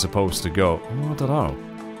that's the way we're supposed to go. Oh, I don't know.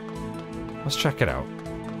 Let's check it out.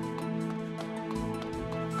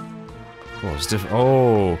 Oh, there's different.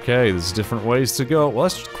 Oh, okay, there's different ways to go. Well,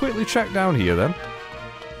 let's quickly check down here then.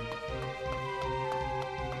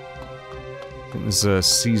 I think there's a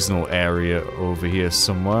seasonal area over here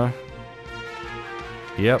somewhere.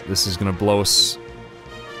 Yep, this is gonna blow us.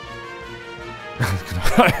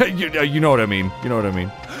 you know what I mean. You know what I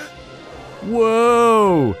mean.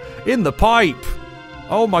 Whoa! In the pipe!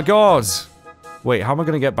 Oh my god! Wait, how am I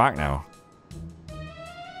gonna get back now?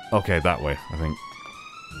 Okay, that way, I think.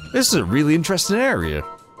 This is a really interesting area.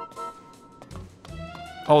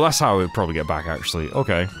 Oh, that's how I would probably get back, actually.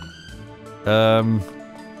 Okay.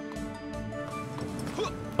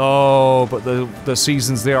 Oh, but the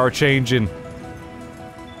seasons, they are changing.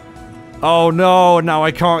 Oh no, now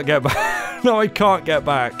I can't get back. No, I can't get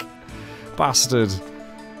back. Bastard.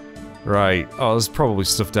 Right. Oh, there's probably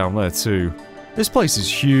stuff down there too. This place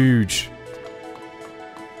is huge.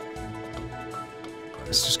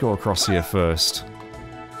 Let's just go across here first.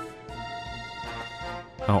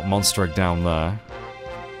 Oh, monster egg down there.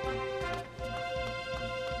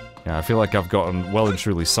 Yeah, I feel like I've gotten well and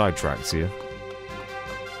truly sidetracked here.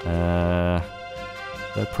 They're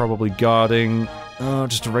probably guarding... Oh,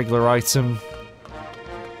 just a regular item.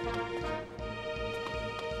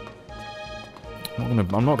 I'm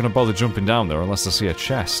not gonna bother jumping down there unless I see a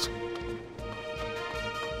chest.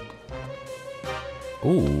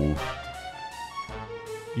 Ooh.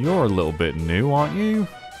 You're a little bit new, aren't you?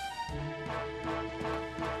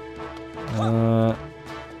 I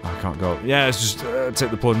can't go. Yeah, it's just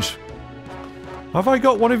take the plunge. Have I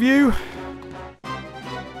got one of you?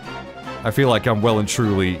 I feel like I'm well and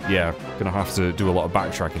truly, yeah, gonna have to do a lot of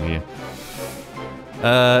backtracking here.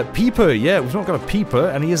 Peeper, yeah, we've not got a Peeper,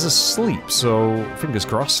 and he is asleep, so fingers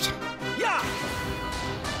crossed. Yeah.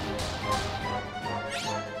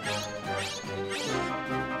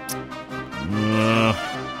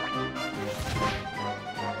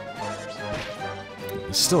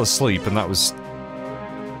 He's still asleep, and that was...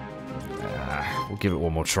 we'll give it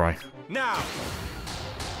one more try. Now.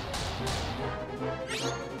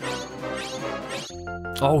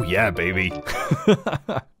 Oh yeah, baby.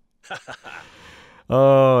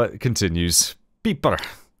 Oh, it continues. Peeper.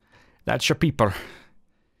 That's your Peeper.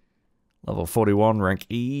 Level 41, rank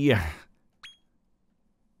E.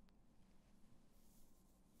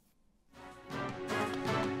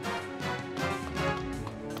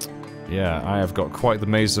 Yeah, I have got quite the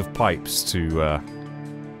maze of pipes to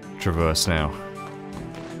traverse now.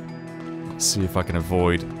 Let's see if I can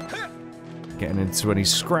avoid getting into any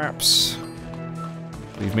scraps.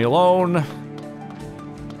 Leave me alone.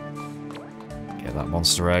 Get that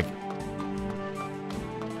monster egg.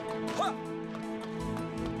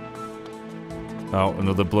 Oh,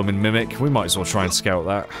 another blooming mimic. We might as well try and scout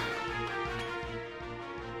that.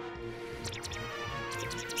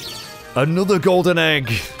 Another golden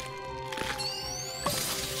egg!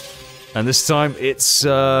 And this time it's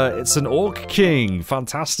an Orc King.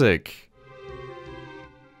 Fantastic.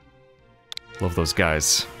 Love those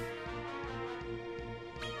guys.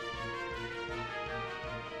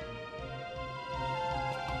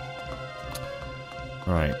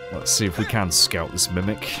 Right, let's see if we can scout this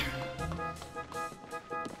mimic.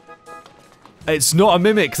 It's not a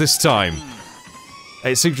mimic this time.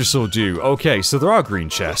 It's Yggdrasil Dew. Okay, so there are green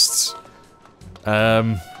chests.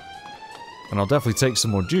 And I'll definitely take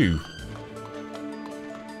some more dew.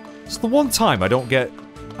 It's the one time I don't get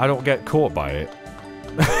caught by it.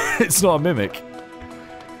 It's not a mimic.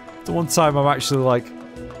 The one time I'm actually like,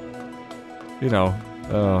 you know,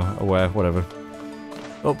 aware, whatever.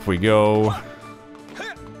 Up we go.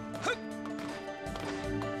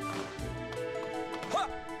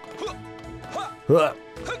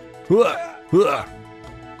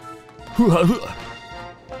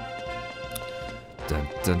 Dun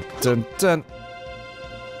dun dun dun.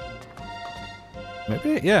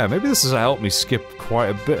 Maybe, yeah, maybe this has helped me skip quite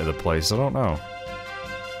a bit of the place, I don't know.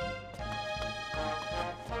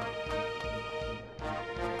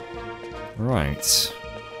 Right.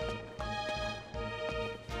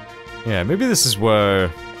 Yeah, maybe this is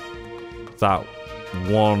where that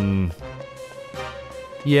one...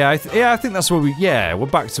 Yeah, I think that's where we... Yeah, we're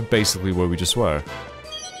back to basically where we just were.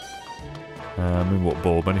 What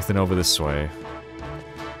bulb? Anything over this way?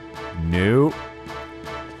 No.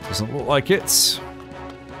 Doesn't look like it.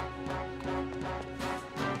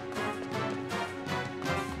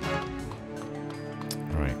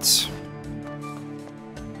 Right.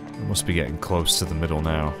 We must be getting close to the middle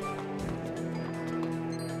now.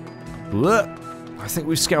 Look! I think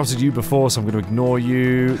we've scouted you before, so I'm going to ignore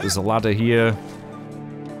you. There's a ladder here.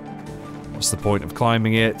 What's the point of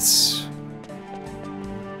climbing it?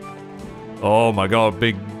 Oh my god,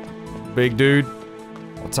 big dude.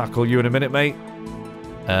 I'll tackle you in a minute, mate.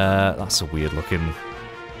 That's a weird looking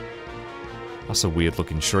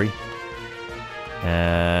tree.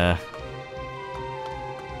 Are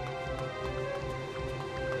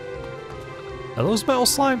those metal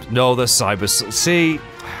slimes? No, they're cyber. See,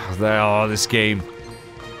 they are this game.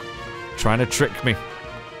 Trying to trick me.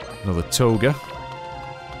 Another toga.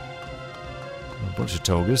 A bunch of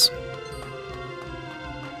togas.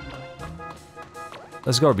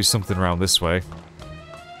 There's got to be something around this way.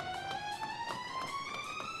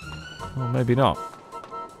 Well, maybe not.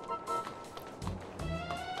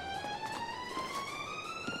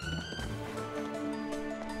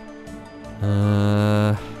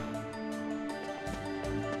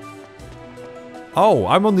 Oh,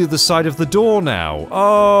 I'm on the other side of the door now.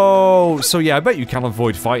 Oh, so yeah, I bet you can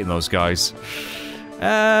avoid fighting those guys.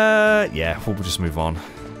 Yeah, we'll just move on.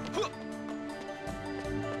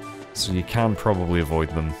 So you can probably avoid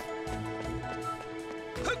them.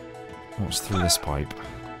 What's through this pipe?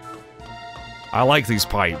 I like these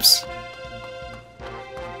pipes.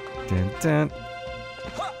 Dun, dun.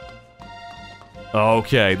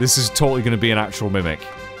 Okay, this is totally going to be an actual mimic.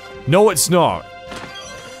 No, it's not.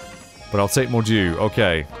 But I'll take more dew.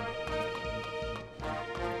 Okay.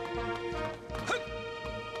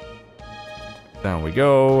 Down we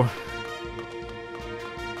go.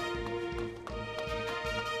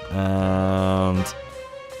 And...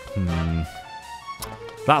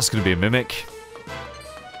 That's gonna be a mimic.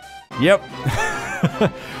 Yep.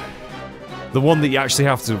 The one that you actually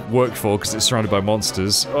have to work for because it's surrounded by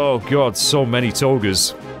monsters. Oh god, so many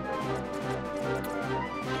togas.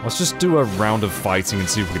 Let's just do a round of fighting and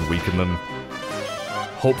see if we can weaken them.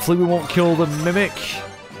 Hopefully we won't kill the mimic.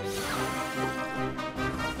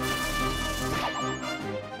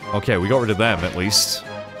 Okay, we got rid of them at least.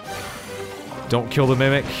 Don't kill the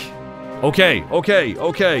mimic. Okay, okay,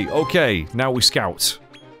 okay, okay. Now we scout.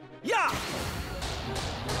 Yeah.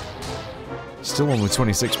 Still only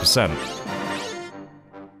 26%.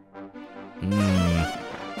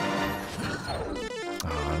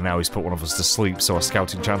 Now he's put one of us to sleep, so our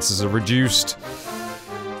scouting chances are reduced.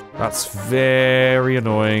 That's very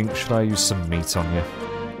annoying. Should I use some meat on you?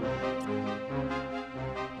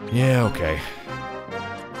 Yeah, okay.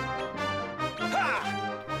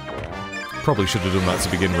 Probably should have done that to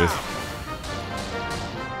begin with.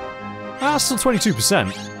 Ah, still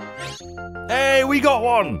 22%. Hey, we got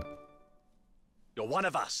one! You're one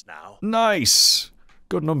of us now. Nice!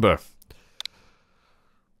 Good number.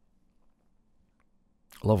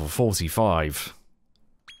 Level 45.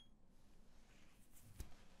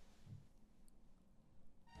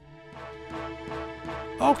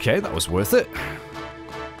 Okay, that was worth it.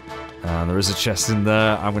 And there is a chest in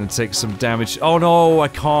there. I'm going to take some damage. Oh no, I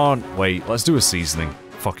can't. Wait, let's do a seasoning.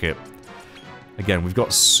 Fuck it. Again, we've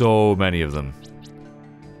got so many of them.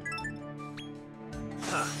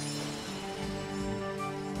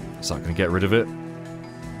 Is that going to get rid of it?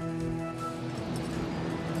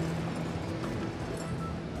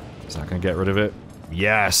 Is that going to get rid of it?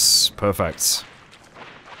 Yes! Perfect.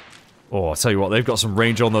 Oh, I'll tell you what, they've got some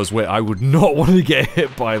range on those wit. I would not want to get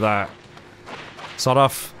hit by that. Sod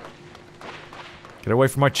off. Get away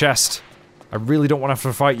from my chest. I really don't want to have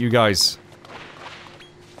to fight you guys.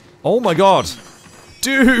 Oh my god!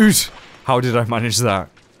 Dude! How did I manage that?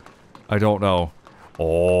 I don't know.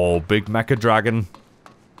 Oh, big mecha dragon.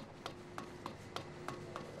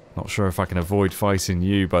 Not sure if I can avoid fighting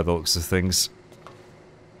you by the looks of things.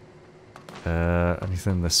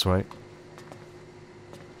 Anything this way?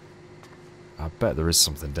 I bet there is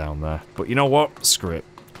something down there. But you know what? Screw it.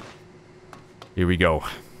 Here we go.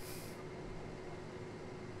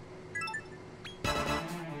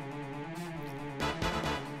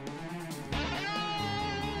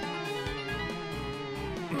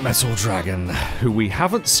 Metal Dragon, who we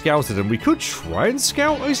haven't scouted, and we could try and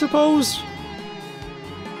scout, I suppose?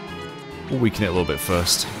 We'll weaken it a little bit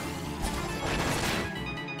first.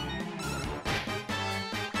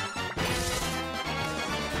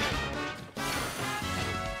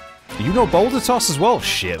 You know Boulder Toss as well?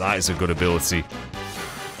 Shit, that is a good ability.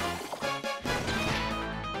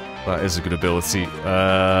 That is a good ability.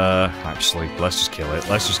 Actually, let's just kill it.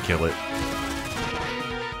 Let's just kill it.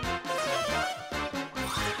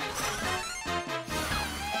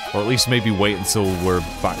 Or at least maybe wait until we're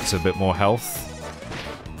back to a bit more health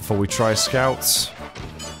before we try scouts.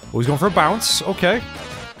 Oh, he's going for a bounce. Okay.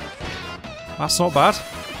 That's not bad.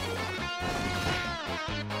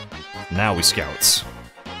 Now we scouts.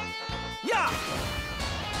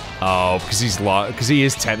 Oh, because he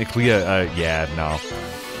is technically yeah, no.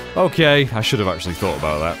 Okay, I should have actually thought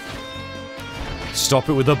about that. Stop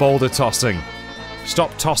it with the boulder tossing.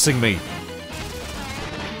 Stop tossing me.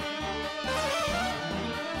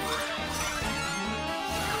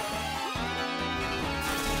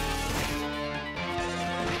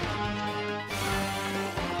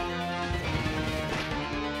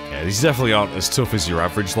 Yeah, these definitely aren't as tough as your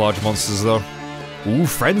average large monsters, though. Ooh,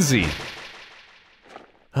 Frenzy!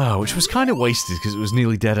 Oh, which was kind of wasted because it was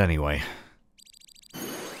nearly dead anyway.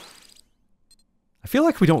 I feel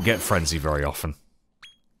like we don't get Frenzy very often.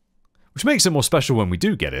 Which makes it more special when we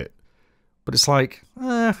do get it. But it's like,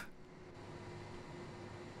 Alright,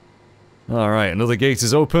 another gate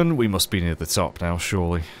is open. We must be near the top now,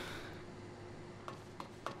 surely.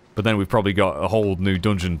 But then we've probably got a whole new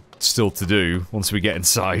dungeon still to do once we get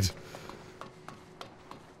inside.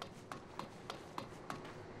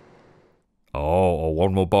 Oh,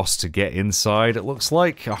 one more boss to get inside, it looks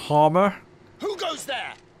like. A Harmer. Who goes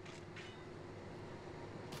there?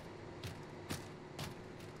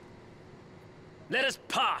 Let us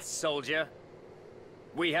pass, soldier.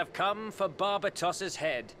 We have come for Barbatos's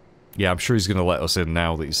head. Yeah, I'm sure he's gonna let us in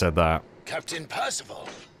now that you said that. Captain Percival.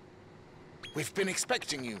 We've been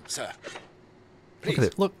expecting you, sir. Please, Look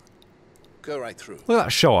at it, look. go right through. Look at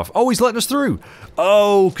that show off. Oh, he's letting us through!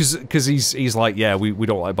 Oh, because he's like, yeah, we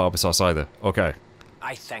don't like Barbatos either. Okay.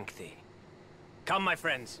 I thank thee. Come, my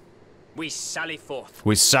friends. We sally forth.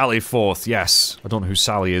 We sally forth, yes. I don't know who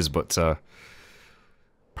Sally is, but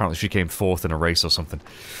apparently she came fourth in a race or something.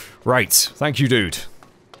 Right, thank you, dude.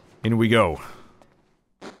 In we go.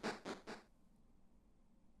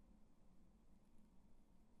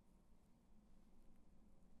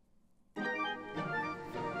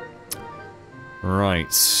 Right,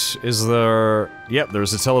 is there... Yep,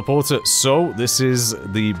 there's a teleporter. So, this is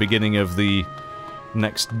the beginning of the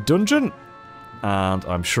next dungeon. And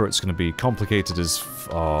I'm sure it's going to be complicated as...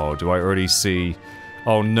 Oh, do I already see...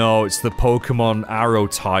 Oh no, it's the Pokemon arrow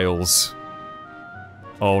tiles.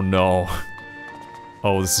 Oh no.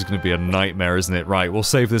 Oh, this is going to be a nightmare, isn't it? Right, we'll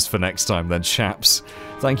save this for next time then, chaps.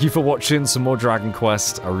 Thank you for watching some more Dragon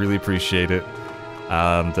Quest. I really appreciate it.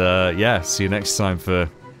 And, yeah, see you next time for...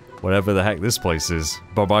 whatever the heck this place is.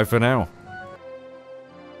 Bye-bye for now.